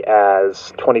trajectory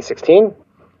as 2016,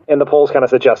 and the polls kind of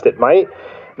suggest it might,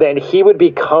 then he would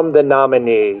become the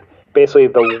nominee basically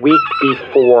the week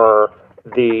before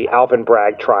the Alvin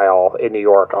Bragg trial in New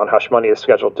York on hush money is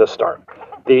scheduled to start.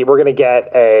 We're going to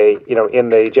get in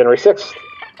the January 6th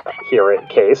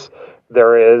case,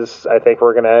 there is, I think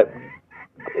we're going to,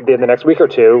 in the next week or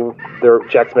two,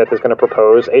 Jack Smith is going to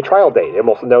propose a trial date. And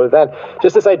we'll know then.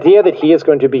 Just this idea that he is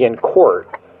going to be in court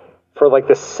for like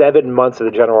the 7 months of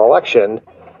the general election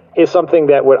is something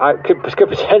that could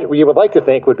potentially, you would like to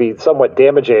think would be somewhat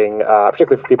damaging,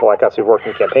 particularly for people like us who work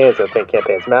in campaigns and think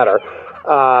campaigns matter,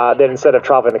 that instead of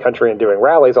traveling the country and doing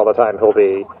rallies all the time, he'll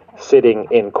be sitting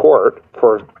in court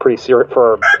for what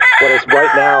is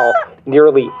right now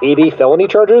nearly 80 felony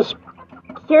charges.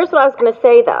 Here's what I was going to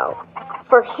say, though.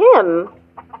 For him,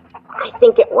 I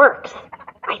think it works.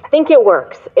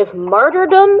 If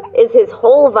martyrdom is his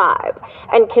whole vibe,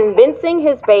 and convincing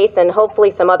his base, and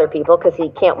hopefully some other people, because he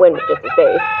can't win with just his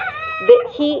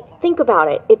base, think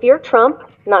about it. If you're Trump,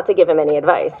 not to give him any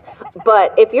advice,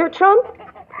 but if you're Trump,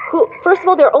 first of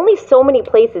all, there are only so many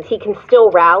places he can still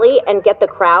rally and get the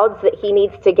crowds that he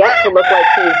needs to get to look like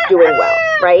he's doing well,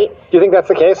 right? Do you think that's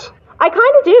the case? I kind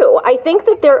of do. I think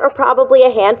that there are probably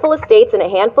a handful of states and a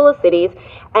handful of cities,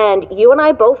 and you and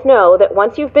I both know that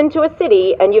once you've been to a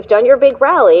city and you've done your big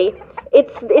rally,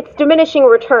 it's diminishing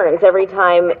returns every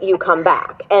time you come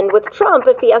back. And with Trump,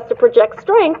 if he has to project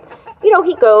strength,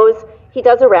 he goes, he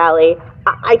does a rally.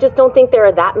 I just don't think there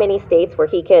are that many states or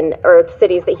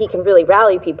cities that he can really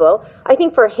rally people. I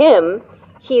think for him,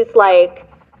 he's like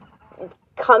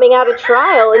coming out of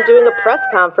trial and doing a press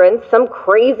conference, some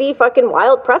crazy fucking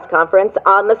wild press conference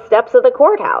on the steps of the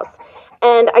courthouse.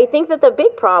 And I think that the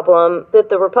big problem that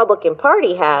the Republican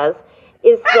Party has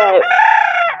is that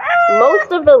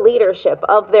most of the leadership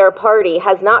of their party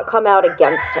has not come out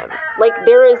against him. Like,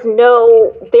 there is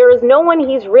no one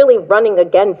he's really running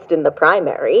against in the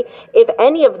primary. If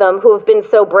any of them who have been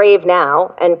so brave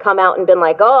now and come out and been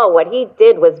like, oh, what he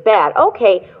did was bad.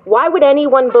 Okay, why would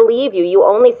anyone believe you? You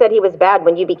only said he was bad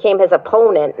when you became his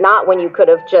opponent, not when you could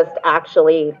have just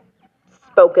actually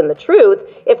spoken the truth,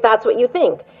 if that's what you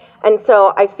think. And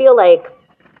so I feel like,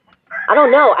 I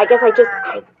don't know, I guess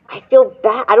I feel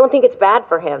bad. I don't think it's bad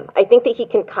for him. I think that he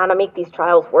can kind of make these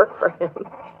trials work for him.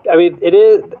 I mean,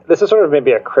 this is sort of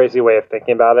maybe a crazy way of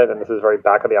thinking about it, and this is very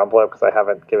back of the envelope because I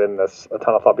haven't given this a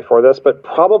ton of thought before this, but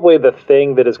probably the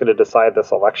thing that is going to decide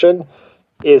this election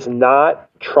is not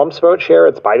Trump's vote share,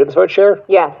 it's Biden's vote share.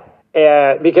 Yeah.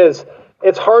 Because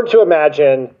it's hard to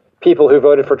imagine people who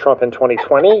voted for Trump in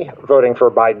 2020 voting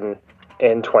for Biden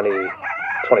in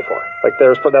 2024. Like,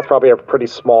 that's probably a pretty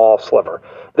small sliver.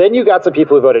 Then you got some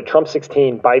people who voted Trump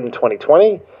 16, Biden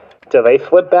 2020. Do they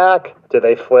flip back? Do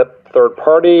they flip third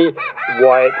party?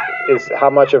 How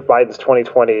much of Biden's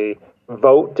 2020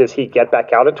 vote does he get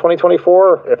back out in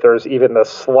 2024? If there's even the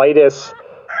slightest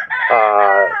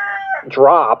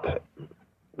drop,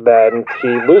 then he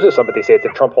loses some of these states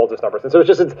if Trump holds his numbers. And so it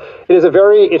is a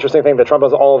very interesting thing that Trump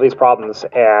has all of these problems,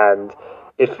 and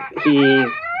if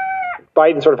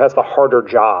Biden sort of has the harder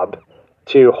job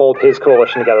to hold his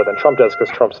coalition together than Trump does, because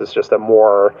Trump's is just a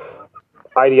more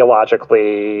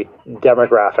ideologically,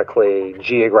 demographically,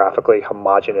 geographically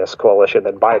homogenous coalition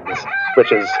than Biden's,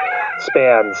 which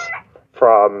spans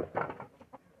from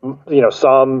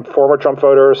some former Trump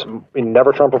voters,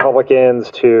 never Trump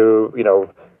Republicans, to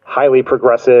highly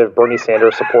progressive Bernie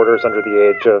Sanders supporters under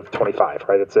the age of 25,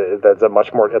 right? It's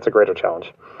a greater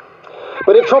challenge.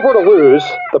 But if Trump were to lose,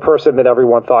 the person that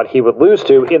everyone thought he would lose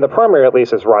to, in the primary at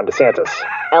least, is Ron DeSantis.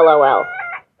 LOL.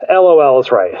 LOL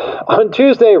is right. On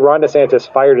Tuesday, Ron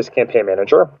DeSantis fired his campaign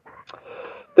manager.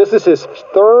 This is his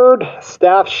third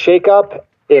staff shakeup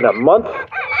in a month.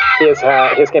 His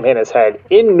campaign has had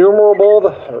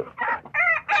innumerable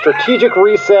strategic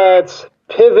resets,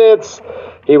 pivots.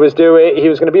 He was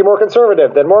going to be more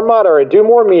conservative, then more moderate, do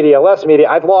more media, less media.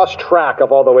 I've lost track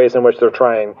of all the ways in which they're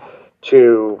trying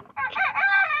to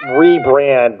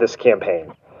rebrand this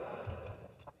campaign.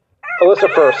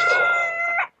 Alyssa, first,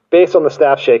 based on the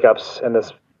staff shakeups and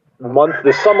this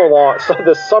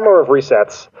summer of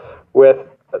resets with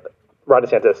Ron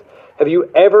DeSantis, have you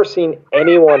ever seen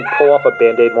anyone pull off a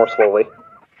Band-Aid more slowly?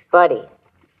 Buddy,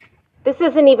 this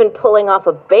isn't even pulling off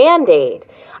a Band-Aid.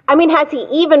 I mean, has he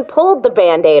even pulled the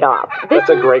Band-Aid off?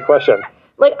 That's a great question.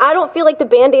 Like, I don't feel like the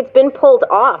Band-Aid's been pulled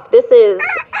off.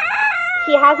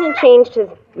 He hasn't changed his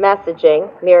messaging,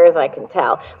 near as I can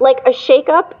tell. Like, a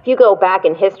shakeup, if you go back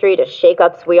in history to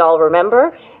shakeups we all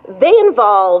remember, they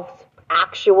involved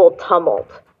actual tumult.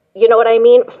 You know what I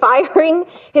mean? Firing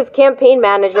his campaign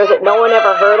manager that no one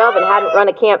ever heard of and hadn't run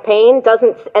a campaign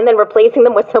and then replacing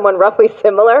them with someone roughly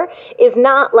similar is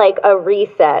not like a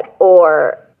reset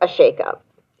or a shakeup.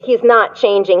 He's not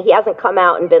changing. He hasn't come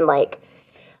out and been like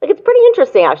it's pretty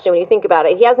interesting actually when you think about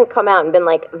it. He hasn't come out and been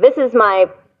like, this is my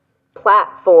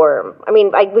platform. I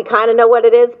mean, we kind of know what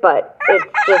it is, but it's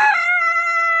just,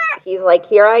 he's like,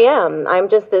 here I am. I'm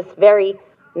just this very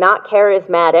not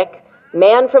charismatic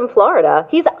man from Florida.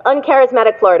 He's an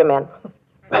uncharismatic Florida man.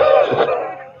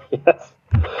 Yes.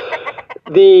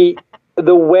 The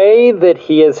way that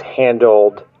he has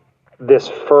handled this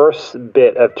first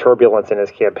bit of turbulence in his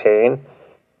campaign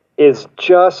is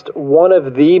just one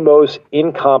of the most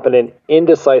incompetent,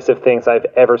 indecisive things I've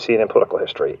ever seen in political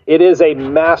history. It is a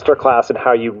masterclass in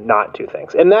how you not do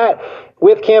things. And that,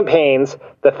 with campaigns,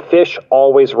 the fish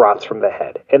always rots from the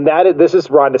head. And this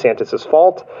is Ron DeSantis'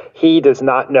 fault. He does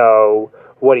not know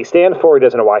what he stands for. He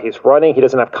doesn't know why he's running. He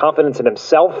doesn't have confidence in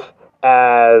himself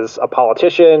as a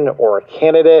politician or a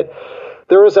candidate.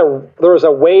 There is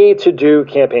a way to do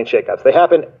campaign shakeups. They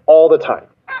happen all the time.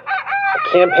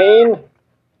 A campaign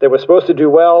that was supposed to do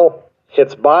well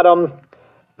hits bottom.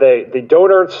 The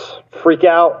donors freak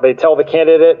out. They tell the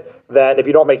candidate that if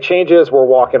you don't make changes, we're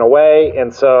walking away.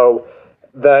 And so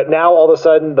now all of a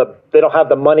sudden they don't have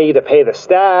the money to pay the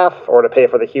staff or to pay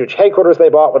for the huge headquarters they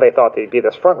bought when they thought they'd be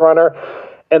this front runner.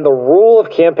 And the rule of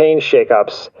campaign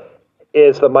shakeups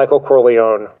is the Michael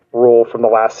Corleone rule from the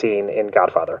last scene in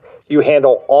Godfather. You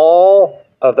handle all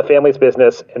of the family's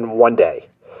business in one day.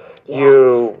 Yeah.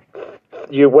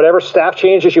 You whatever staff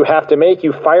changes you have to make,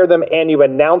 you fire them and you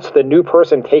announce the new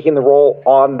person taking the role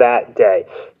on that day.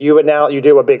 You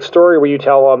do a big story where you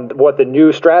tell them what the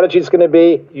new strategy is going to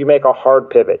be. You make a hard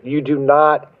pivot. You do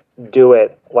not do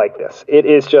it like this. It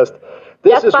is just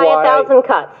this is why 1,000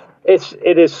 cuts.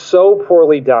 It is so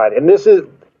poorly done. And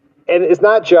it's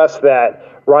not just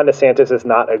that Ron DeSantis is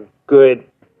not a good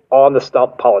on the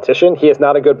stump politician. He is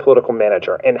not a good political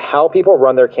manager. And how people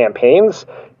run their campaigns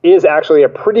is actually a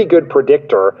pretty good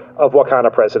predictor of what kind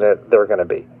of president they're going to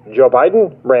be. Joe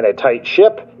Biden ran a tight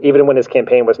ship, even when his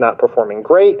campaign was not performing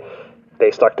great.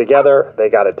 They stuck together. They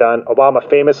got it done. Obama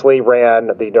famously ran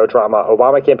the no drama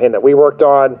Obama campaign that we worked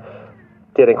on,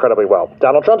 did incredibly well.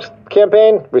 Donald Trump's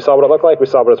campaign, we saw what it looked like. We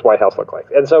saw what his White House looked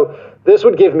like. And so this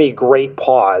would give me great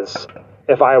pause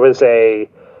if I was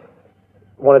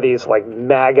one of these like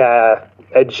MAGA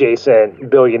adjacent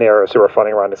billionaires who are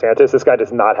funding Ron DeSantis. This guy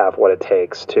does not have what it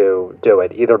takes to do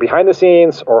it, either behind the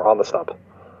scenes or on the stump.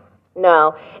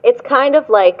 No, it's kind of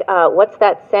like, what's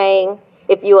that saying?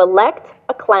 If you elect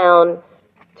a clown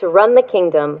to run the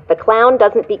kingdom, the clown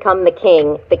doesn't become the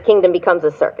kingdom becomes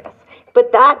a circus.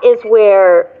 But that is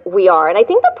where we are. And I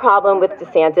think the problem with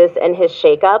DeSantis and his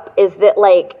shakeup is that,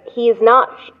 he's not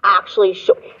actually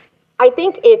sure. I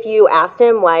think if you asked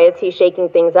him why is he shaking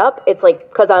things up, it's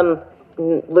because I'm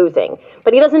losing.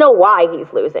 But he doesn't know why he's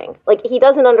losing. He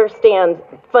doesn't understand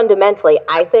fundamentally,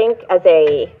 I think, as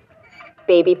a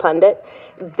baby pundit,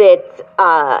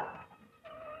 that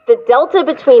the delta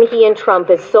between he and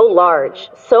Trump is so large,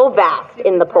 so vast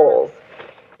in the polls,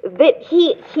 that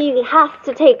he has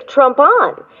to take Trump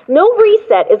on. No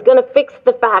reset is going to fix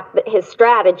the fact that his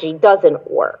strategy doesn't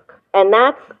work. And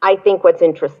that's, I think, what's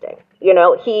interesting. You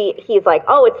know, he's like,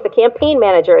 oh, it's the campaign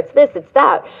manager, it's this, it's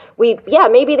that.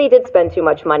 Maybe they did spend too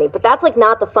much money, but that's like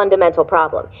not the fundamental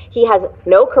problem. He has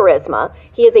no charisma.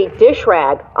 He is a dish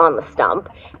rag on the stump.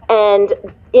 And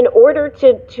in order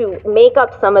to make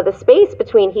up some of the space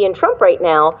between he and Trump right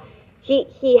now,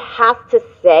 he has to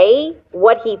say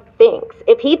what he thinks.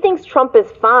 If he thinks Trump is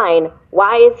fine,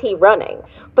 why is he running?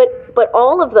 But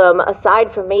all of them,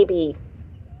 aside from maybe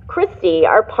Christie,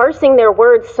 are parsing their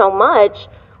words so much.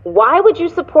 Why would you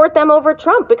support them over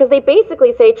Trump? Because they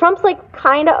basically say Trump's like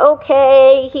kind of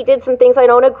okay. He did some things I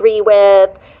don't agree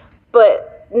with,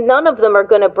 but none of them are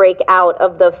going to break out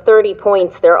of the 30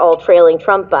 points they're all trailing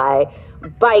Trump by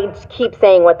keep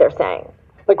saying what they're saying.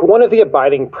 Like, one of the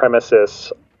abiding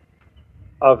premises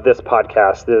of this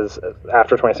podcast is,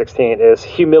 after 2016, is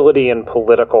humility in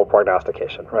political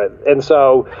prognostication, right? And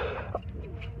so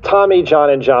Tommy, John,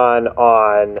 and John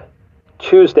on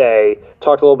Tuesday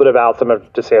talked a little bit about some of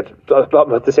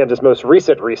DeSantis' most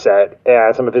recent reset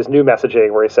and some of his new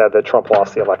messaging where he said that Trump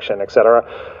lost the election, et cetera.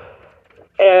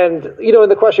 And, you know,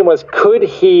 and the question was,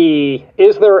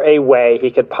 is there a way he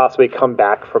could possibly come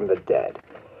back from the dead?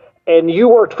 And you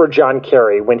worked for John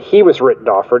Kerry when he was written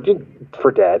off for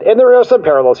dead. And there are some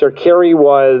parallels here. Kerry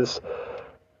was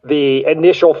the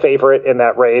initial favorite in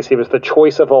that race. He was the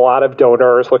choice of a lot of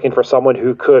donors looking for someone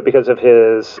who could, because of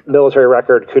his military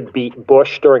record, could beat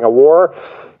Bush during a war.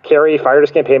 Kerry fired his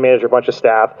campaign manager, a bunch of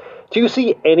staff. Do you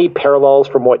see any parallels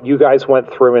from what you guys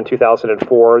went through in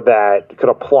 2004 that could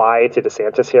apply to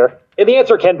DeSantis here? And the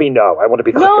answer can be no. I want to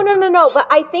be clear. No. But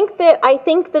I think that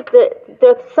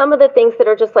the some of the things that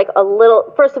are just like a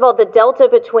little. First of all, the delta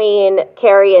between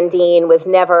Kerry and Dean was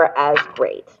never as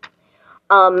great.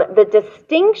 The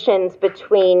distinctions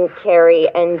between Kerry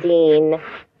and Dean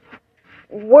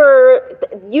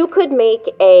you could make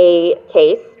a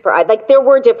case for, like, there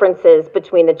were differences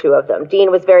between the two of them.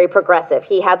 Dean was very progressive.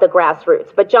 He had the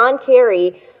grassroots. But John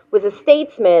Kerry was a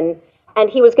statesman, and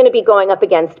he was going to be going up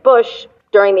against Bush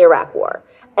during the Iraq War.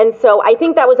 And so I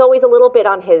think that was always a little bit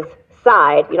on his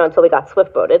side, you know, until we got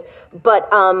swift-voted. But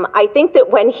I think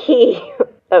that when that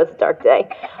was a dark day.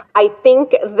 I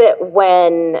think that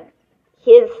when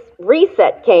his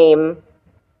reset came,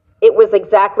 it was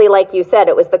exactly like you said.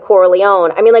 It was the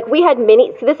Corleone. I mean, like, we had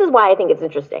this is why I think it's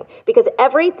interesting, because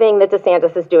everything that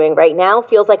DeSantis is doing right now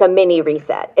feels like a mini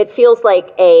reset. It feels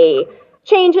like a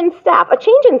change in staff. A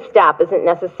change in staff isn't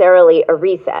necessarily a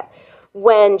reset.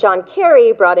 When John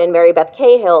Kerry brought in Mary Beth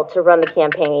Cahill to run the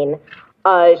campaign,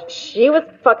 she was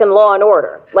fucking law and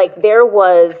order. Like, there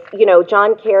was, you know,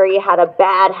 John Kerry had a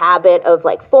bad habit of,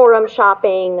 like, forum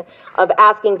shopping, of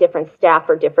asking different staff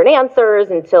for different answers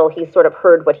until he sort of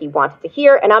heard what he wanted to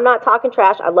hear. And I'm not talking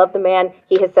trash. I love the man.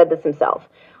 He has said this himself.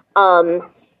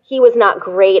 He was not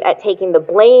great at taking the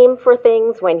blame for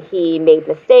things when he made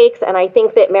mistakes. And I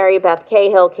think that Mary Beth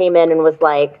Cahill came in and was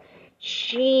like,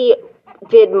 she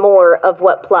did more of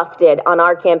what Pluff did on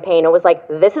our campaign. It was like,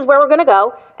 this is where we're going to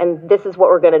go, and this is what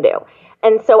we're going to do.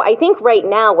 And so I think right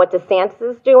now what DeSantis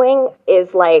is doing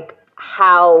is like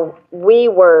how we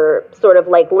were sort of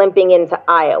like limping into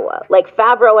Iowa. Like,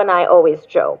 Favreau and I always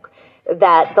joke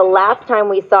that the last time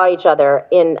we saw each other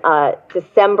in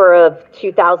December of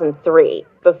 2003,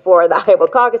 before the Iowa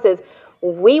caucuses,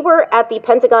 we were at the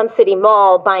Pentagon City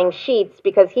Mall buying sheets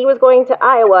because he was going to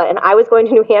Iowa and I was going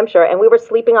to New Hampshire, and we were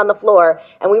sleeping on the floor,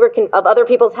 and we were of other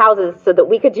people's houses so that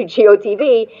we could do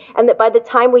GOTV, and that by the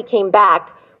time we came back,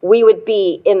 we would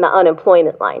be in the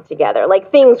unemployment line together.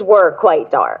 Like, things were quite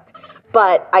dark.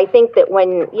 But I think that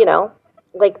when, you know,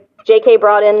 like, JK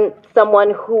brought in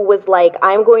someone who was like,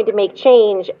 I'm going to make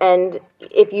change, and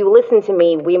if you listen to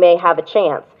me, we may have a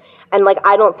chance. And, like,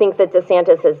 I don't think that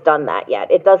DeSantis has done that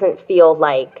yet. It doesn't feel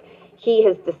like he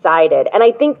has decided. And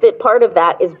I think that part of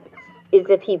that is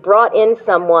if he brought in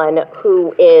someone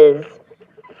who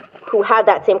had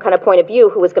that same kind of point of view,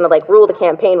 who was going to, like, rule the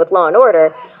campaign with law and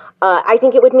order, I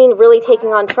think it would mean really taking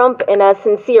on Trump in a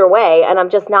sincere way. And I'm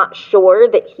just not sure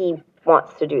that he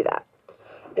wants to do that.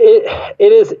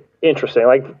 It is interesting.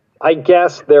 Like, I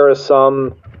guess there is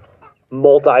some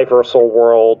multiversal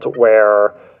world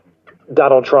where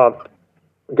Donald Trump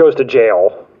goes to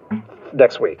jail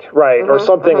next week, right? Or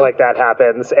something like that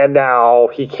happens, and now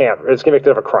he is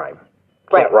convicted of a crime.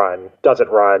 Can't run, doesn't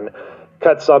run,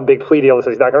 cuts some big plea deal that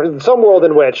says he's not going to. Some world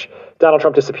in which Donald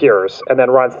Trump disappears, and then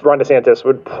Ron DeSantis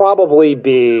would probably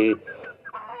be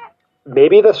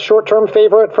maybe the short-term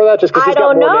favorite for that, just because he's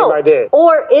got more name ID.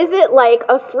 Or is it like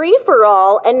a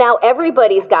free-for-all, and now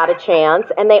everybody's got a chance,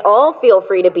 and they all feel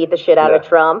free to beat the shit out of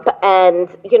Trump, and,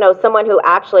 you know, someone who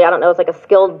actually, I don't know, is like a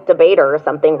skilled debater or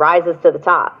something, rises to the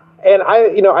top? And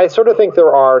I sort of think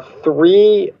there are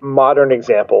three modern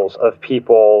examples of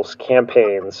people's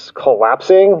campaigns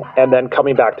collapsing and then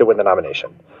coming back to win the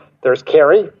nomination. There's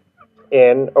Kerry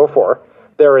in 2004.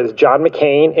 There is John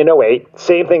McCain in 2008.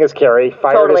 Same thing as Kerry.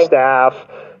 Fired his staff.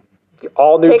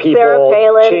 All new Pick people.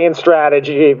 Change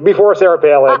strategy. Before Sarah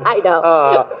Palin. I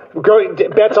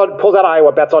know. Pulls out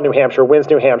Iowa, bets on New Hampshire, wins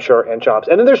New Hampshire, and jumps.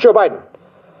 And then there's Joe Biden,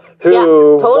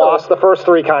 who lost the first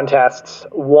three contests,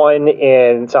 won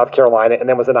in South Carolina, and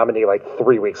then was the nominee like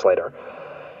 3 weeks later.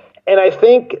 And I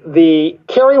think the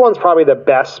Kerry one's probably the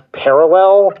best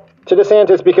parallel to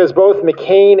DeSantis because both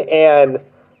McCain and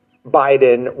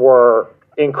Biden were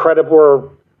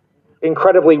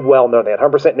incredibly well known. They had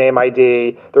 100% name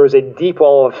ID. There was a deep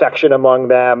wall of affection among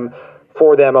them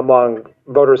among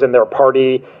voters in their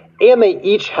party. And they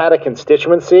each had a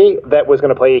constituency that was going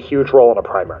to play a huge role in a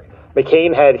primary.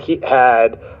 McCain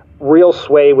had real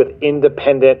sway with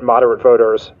independent moderate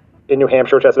voters in New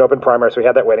Hampshire, which has an open primary, so he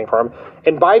had that waiting for him.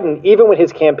 And Biden, even when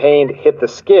his campaign hit the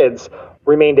skids,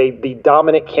 remained the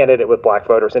dominant candidate with black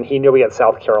voters, and he knew he had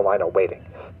South Carolina waiting.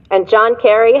 And John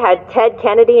Kerry had Ted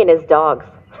Kennedy and his dogs.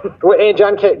 And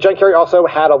John Kerry also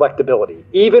had electability.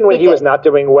 Even when he was not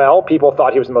doing well, people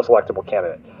thought he was the most electable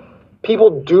candidate.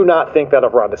 People do not think that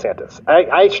of Ron DeSantis.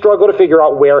 I struggle to figure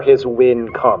out where his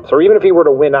win comes. Or even if he were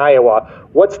to win Iowa,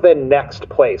 what's the next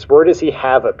place? Where does he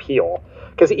have appeal?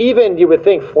 Because even you would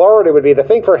think Florida would be the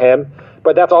thing for him,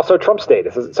 but that's also Trump's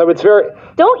state. So it's very...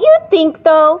 Don't you think,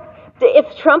 though, if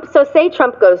say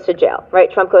Trump goes to jail,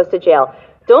 right? Trump goes to jail.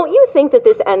 Don't you think that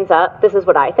this is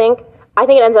what I think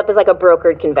it ends up as like a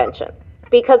brokered convention.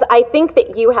 Because I think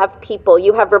that you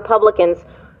have Republicans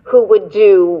who would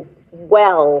do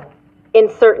well in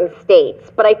certain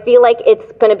states, but I feel like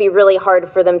it's going to be really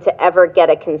hard for them to ever get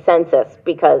a consensus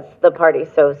because the party's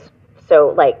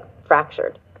so like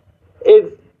fractured.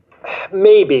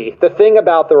 Maybe. The thing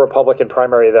about the Republican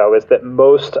primary, though, is that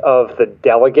most of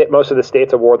the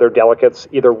states award their delegates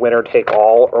either winner take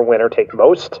all or winner take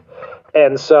most.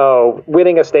 And so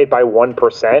winning a state by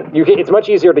 1%, it's much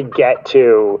easier to get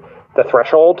to the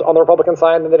threshold on the Republican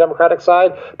side than the Democratic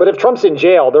side. But if Trump's in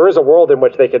jail, there is a world in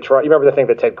which they could try. You remember the thing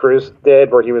that Ted Cruz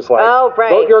did where he was like,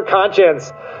 vote your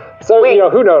conscience. So, wait,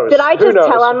 who knows? Did I just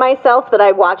tell on myself that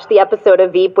I watched the episode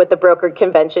of Veep with the brokered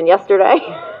convention yesterday?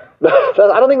 I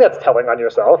don't think that's telling on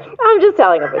yourself. I'm just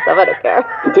telling on myself. I don't care.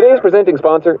 Today's presenting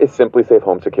sponsor is Simply Safe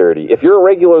Home Security. If you're a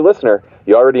regular listener,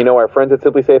 you already know our friends at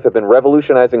Simply Safe have been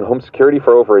revolutionizing home security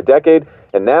for over a decade,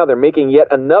 and now they're making yet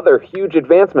another huge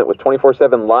advancement with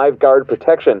 24/7 Live Guard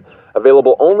protection,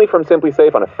 available only from Simply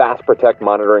Safe on a Fast Protect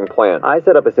monitoring plan. I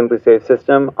set up a Simply Safe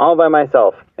system all by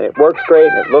myself, and it works great,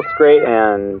 and it looks great,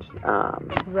 and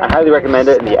I highly recommend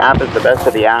it, and the app is the best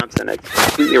of the apps, and it's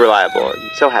completely reliable. I'm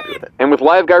so happy with it. And with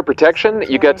Live Guard protection,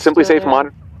 you get Simply Safe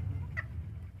monitor.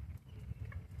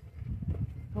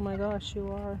 Oh my gosh,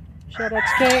 you are. Shout out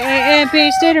to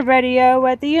KAMP Student Radio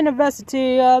at the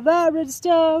University of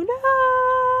Arizona.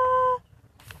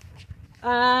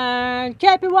 And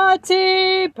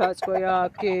KPYT,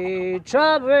 Pasquayaki,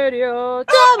 Travel Radio,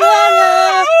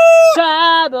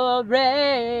 Travel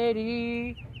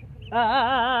Radio,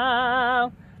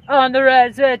 on the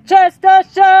Resident Chester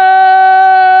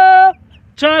Show,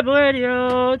 Travel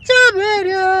Radio, Travel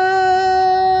Radio.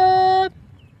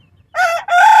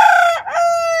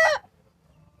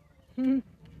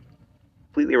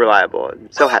 Completely reliable.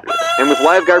 I'm so happy with it. And with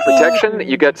Live Guard protection,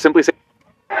 you get Simply Safe.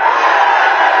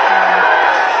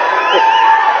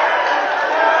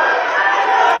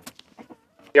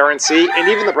 The RNC, and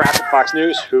even the brass at Fox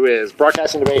News, who is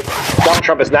broadcasting debate. Donald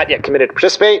Trump is not yet committed to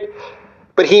participate,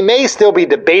 but he may still be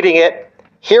debating it.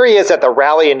 Here he is at the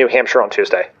rally in New Hampshire on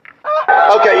Tuesday.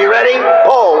 Okay, you ready?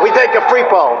 Poll. We take a free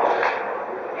poll.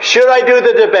 Should I do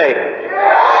the debate?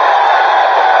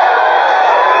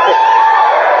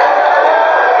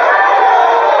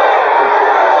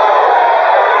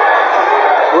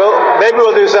 Maybe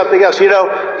we'll do something else.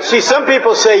 Some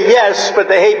people say yes, but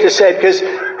they hate to say it because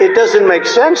it doesn't make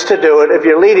sense to do it if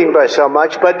you're leading by so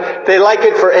much, but they like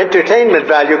it for entertainment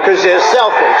value because they're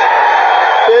selfish.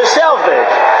 They're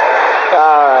selfish.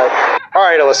 All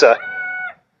right, Alyssa.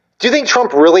 Do you think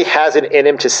Trump really has it in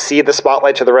him to cede the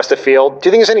spotlight to the rest of the field? Do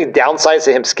you think there's any downsides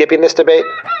to him skipping this debate?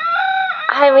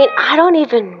 I mean, I don't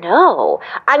even know.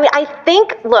 I mean, I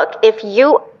think, look, if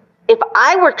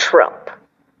I were Trump,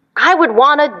 I would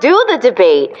want to do the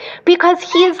debate because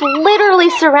he is literally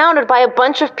surrounded by a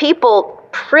bunch of people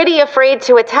pretty afraid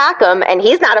to attack him, and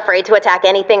he's not afraid to attack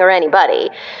anything or anybody.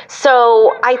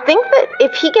 So I think that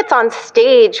if he gets on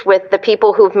stage with the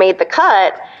people who've made the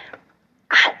cut,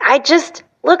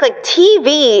 Look, like,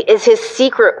 TV is his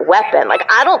secret weapon. Like,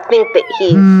 I don't think that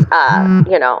he's,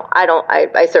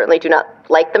 I certainly do not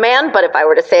like the man, but if I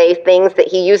were to say things that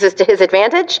he uses to his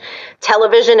advantage,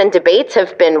 television and debates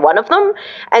have been one of them.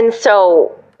 And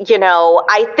so,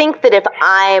 I think that if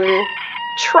I'm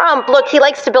Trump, look, he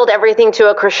likes to build everything to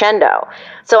a crescendo.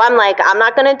 So I'm like, I'm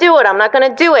not going to do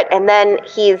it. And then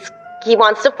he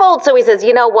wants to fold. So he says,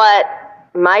 you know what?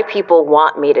 My people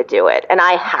want me to do it, and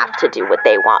I have to do what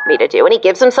they want me to do. And he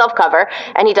gives himself cover,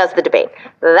 and he does the debate.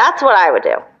 That's what I would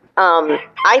do.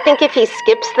 I think if he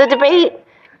skips the debate,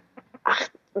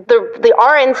 the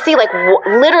RNC, like,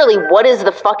 literally, what is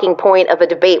the fucking point of a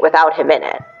debate without him in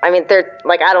it? I mean, they're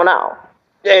like, I don't know.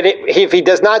 And if he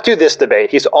does not do this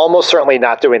debate, he's almost certainly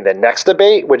not doing the next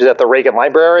debate, which is at the Reagan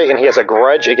Library, and he has a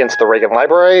grudge against the Reagan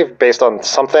Library based on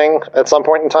something at some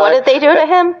point in time. What did they do to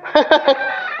him?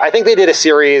 I think they did a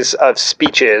series of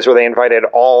speeches where they invited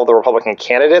all the Republican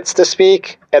candidates to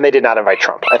speak, and they did not invite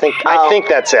Trump. I think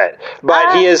that's it.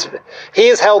 But he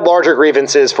has held larger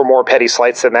grievances for more petty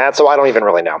slights than that, so I don't even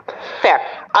really know. Fair.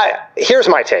 Here's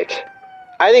my take.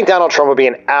 I think Donald Trump would be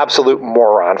an absolute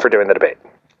moron for doing the debate.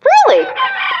 Really?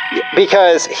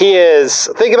 Because he is.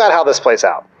 Think about how this plays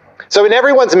out. So,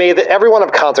 everyone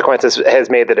of consequence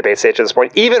has made the debate stage at this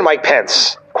point. Even Mike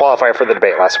Pence qualified for the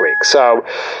debate last week. So,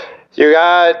 you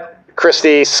got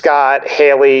Christie, Scott,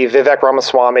 Haley, Vivek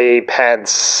Ramaswamy,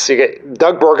 Pence. You get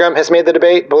Doug Burgum has made the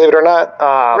debate, believe it or not.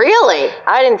 Really?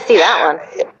 I didn't see that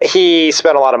one. He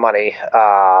spent a lot of money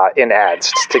in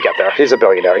ads to get there. He's a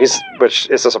billionaire. Which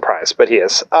is a surprise, but he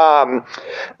is.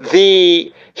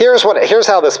 Here's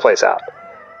how this plays out.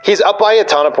 He's up by a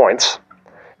ton of points.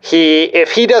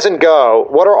 If he doesn't go,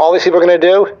 what are all these people going to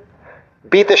do?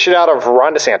 Beat the shit out of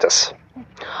Ron DeSantis.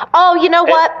 Oh, you know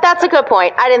what? That's a good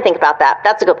point. I didn't think about that.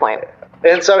 That's a good point.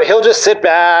 And so he'll just sit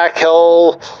back,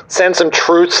 he'll send some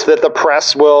truths that the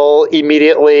press will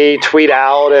immediately tweet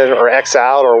out or X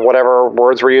out or whatever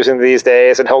words we're using these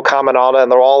days, and he'll comment on it,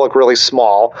 and they'll all look really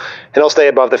small, and he'll stay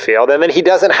above the field. And then he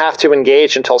doesn't have to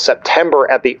engage until September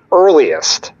at the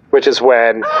earliest, which is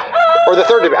when, or the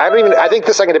third debate. I think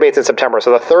the second debate's in September,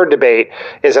 so the third debate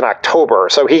is in October.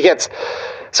 So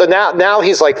now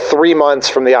he's like 3 months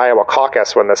from the Iowa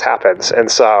caucus when this happens,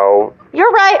 and so. You're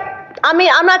right. I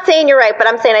mean, I'm not saying you're right, but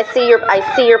I'm saying I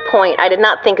see your point. I did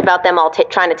not think about them all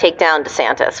trying to take down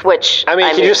DeSantis, which... I mean,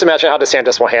 can you just imagine how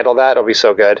DeSantis will handle that? It'll be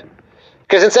so good.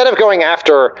 Because instead of going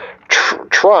after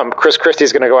Trump, Chris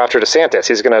Christie's going to go after DeSantis.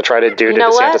 He's going to try to do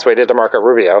DeSantis what he did to Marco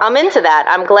Rubio. I'm into that.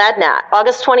 I'm glad not.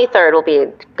 August 23rd will be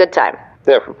a good time.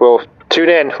 Yeah, we'll tune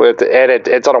in. And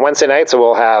it's on a Wednesday night, so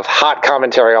we'll have hot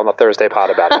commentary on the Thursday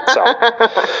pod about it. So.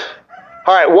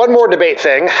 All right, one more debate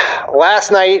thing.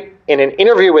 Last night, in an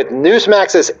interview with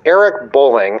Newsmax's Eric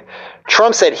Bolling,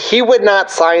 Trump said he would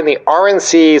not sign the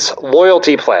RNC's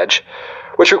loyalty pledge,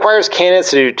 which requires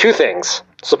candidates to do two things: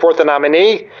 support the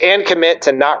nominee and commit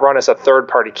to not run as a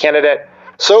third-party candidate.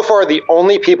 So far, the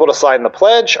only people to sign the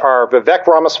pledge are Vivek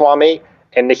Ramaswamy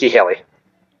and Nikki Haley.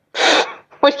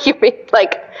 What do you mean?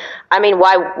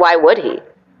 Why would he?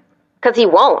 Because he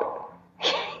won't.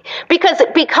 Because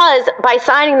by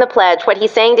signing the pledge, what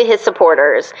he's saying to his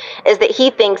supporters is that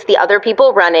he thinks the other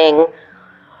people running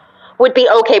would be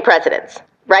okay presidents,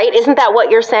 right? Isn't that what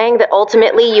you're saying? That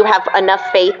ultimately you have enough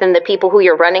faith in the people who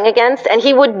you're running against, and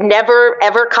he would never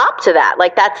ever cop to that.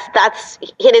 Like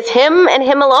it is him and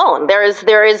him alone. There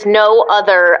is no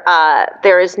other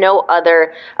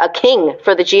king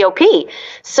for the GOP.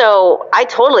 So I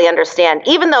totally understand.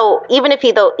 Even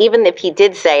if he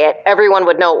did say it, everyone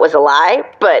would know it was a lie.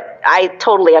 But I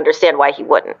totally understand why he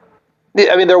wouldn't.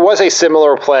 I mean, there was a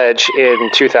similar pledge in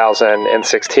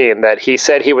 2016 that he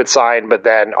said he would sign, but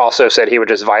then also said he would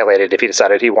just violate it if he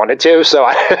decided he wanted to. So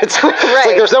it's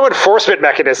like there's no enforcement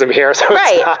mechanism here, so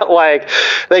it's not like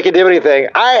they can do anything.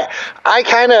 I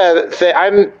kind of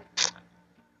think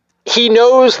he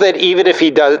knows that even if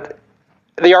he does,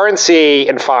 the RNC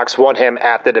and Fox want him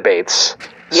at the debates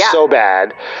so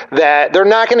bad that they're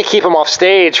not going to keep him off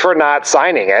stage for not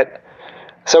signing it.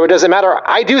 So it doesn't matter.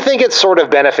 I do think it sort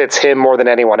of benefits him more than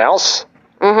anyone else.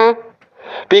 Mm-hmm.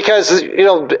 Because,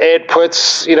 it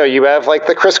puts, you have like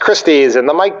the Chris Christies and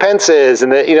the Mike Pences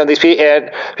and these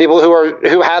people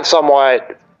who have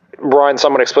somewhat run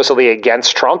somewhat explicitly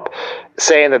against Trump,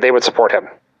 saying that they would support him,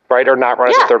 right? Or not run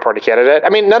as a third-party candidate. I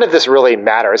mean, none of this really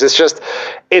matters. It's just,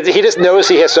 he just knows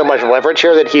he has so much leverage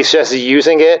here that he's just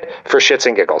using it for shits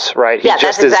and giggles, right? He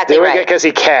just is doing it because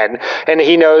he can. And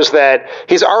he knows that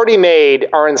he's already made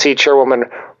RNC chairwoman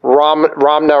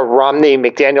Romney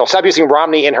McDaniel stop using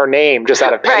Romney in her name just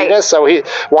out of pettiness. So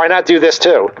why not do this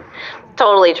too?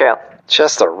 Totally true.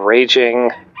 Just a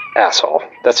raging asshole.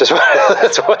 That's just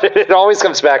what it always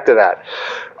comes back to that.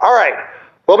 All right.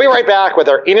 We'll be right back with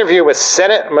our interview with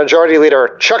Senate Majority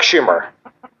Leader Chuck Schumer.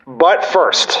 But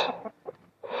first,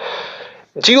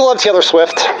 do you love Taylor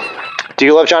Swift? Do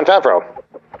you love Jon Favreau?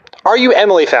 Are you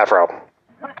Emily Favreau?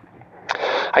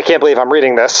 I can't believe I'm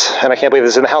reading this, and I can't believe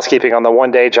this is in the housekeeping on the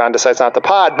one day John decides not to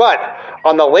pod, but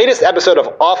on the latest episode of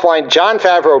Offline, Jon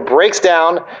Favreau breaks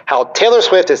down how Taylor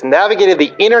Swift has navigated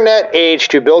the internet age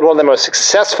to build one of the most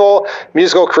successful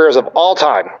musical careers of all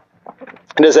time.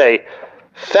 It is a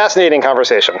fascinating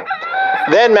conversation.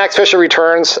 Then Max Fisher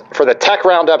returns for the Tech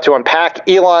Roundup to unpack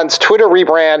Elon's Twitter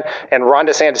rebrand and Ron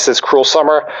DeSantis' cruel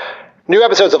summer. New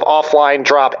episodes of Offline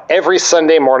drop every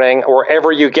Sunday morning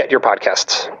wherever you get your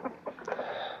podcasts.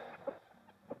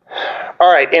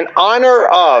 All right, in honor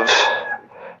of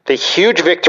the huge victory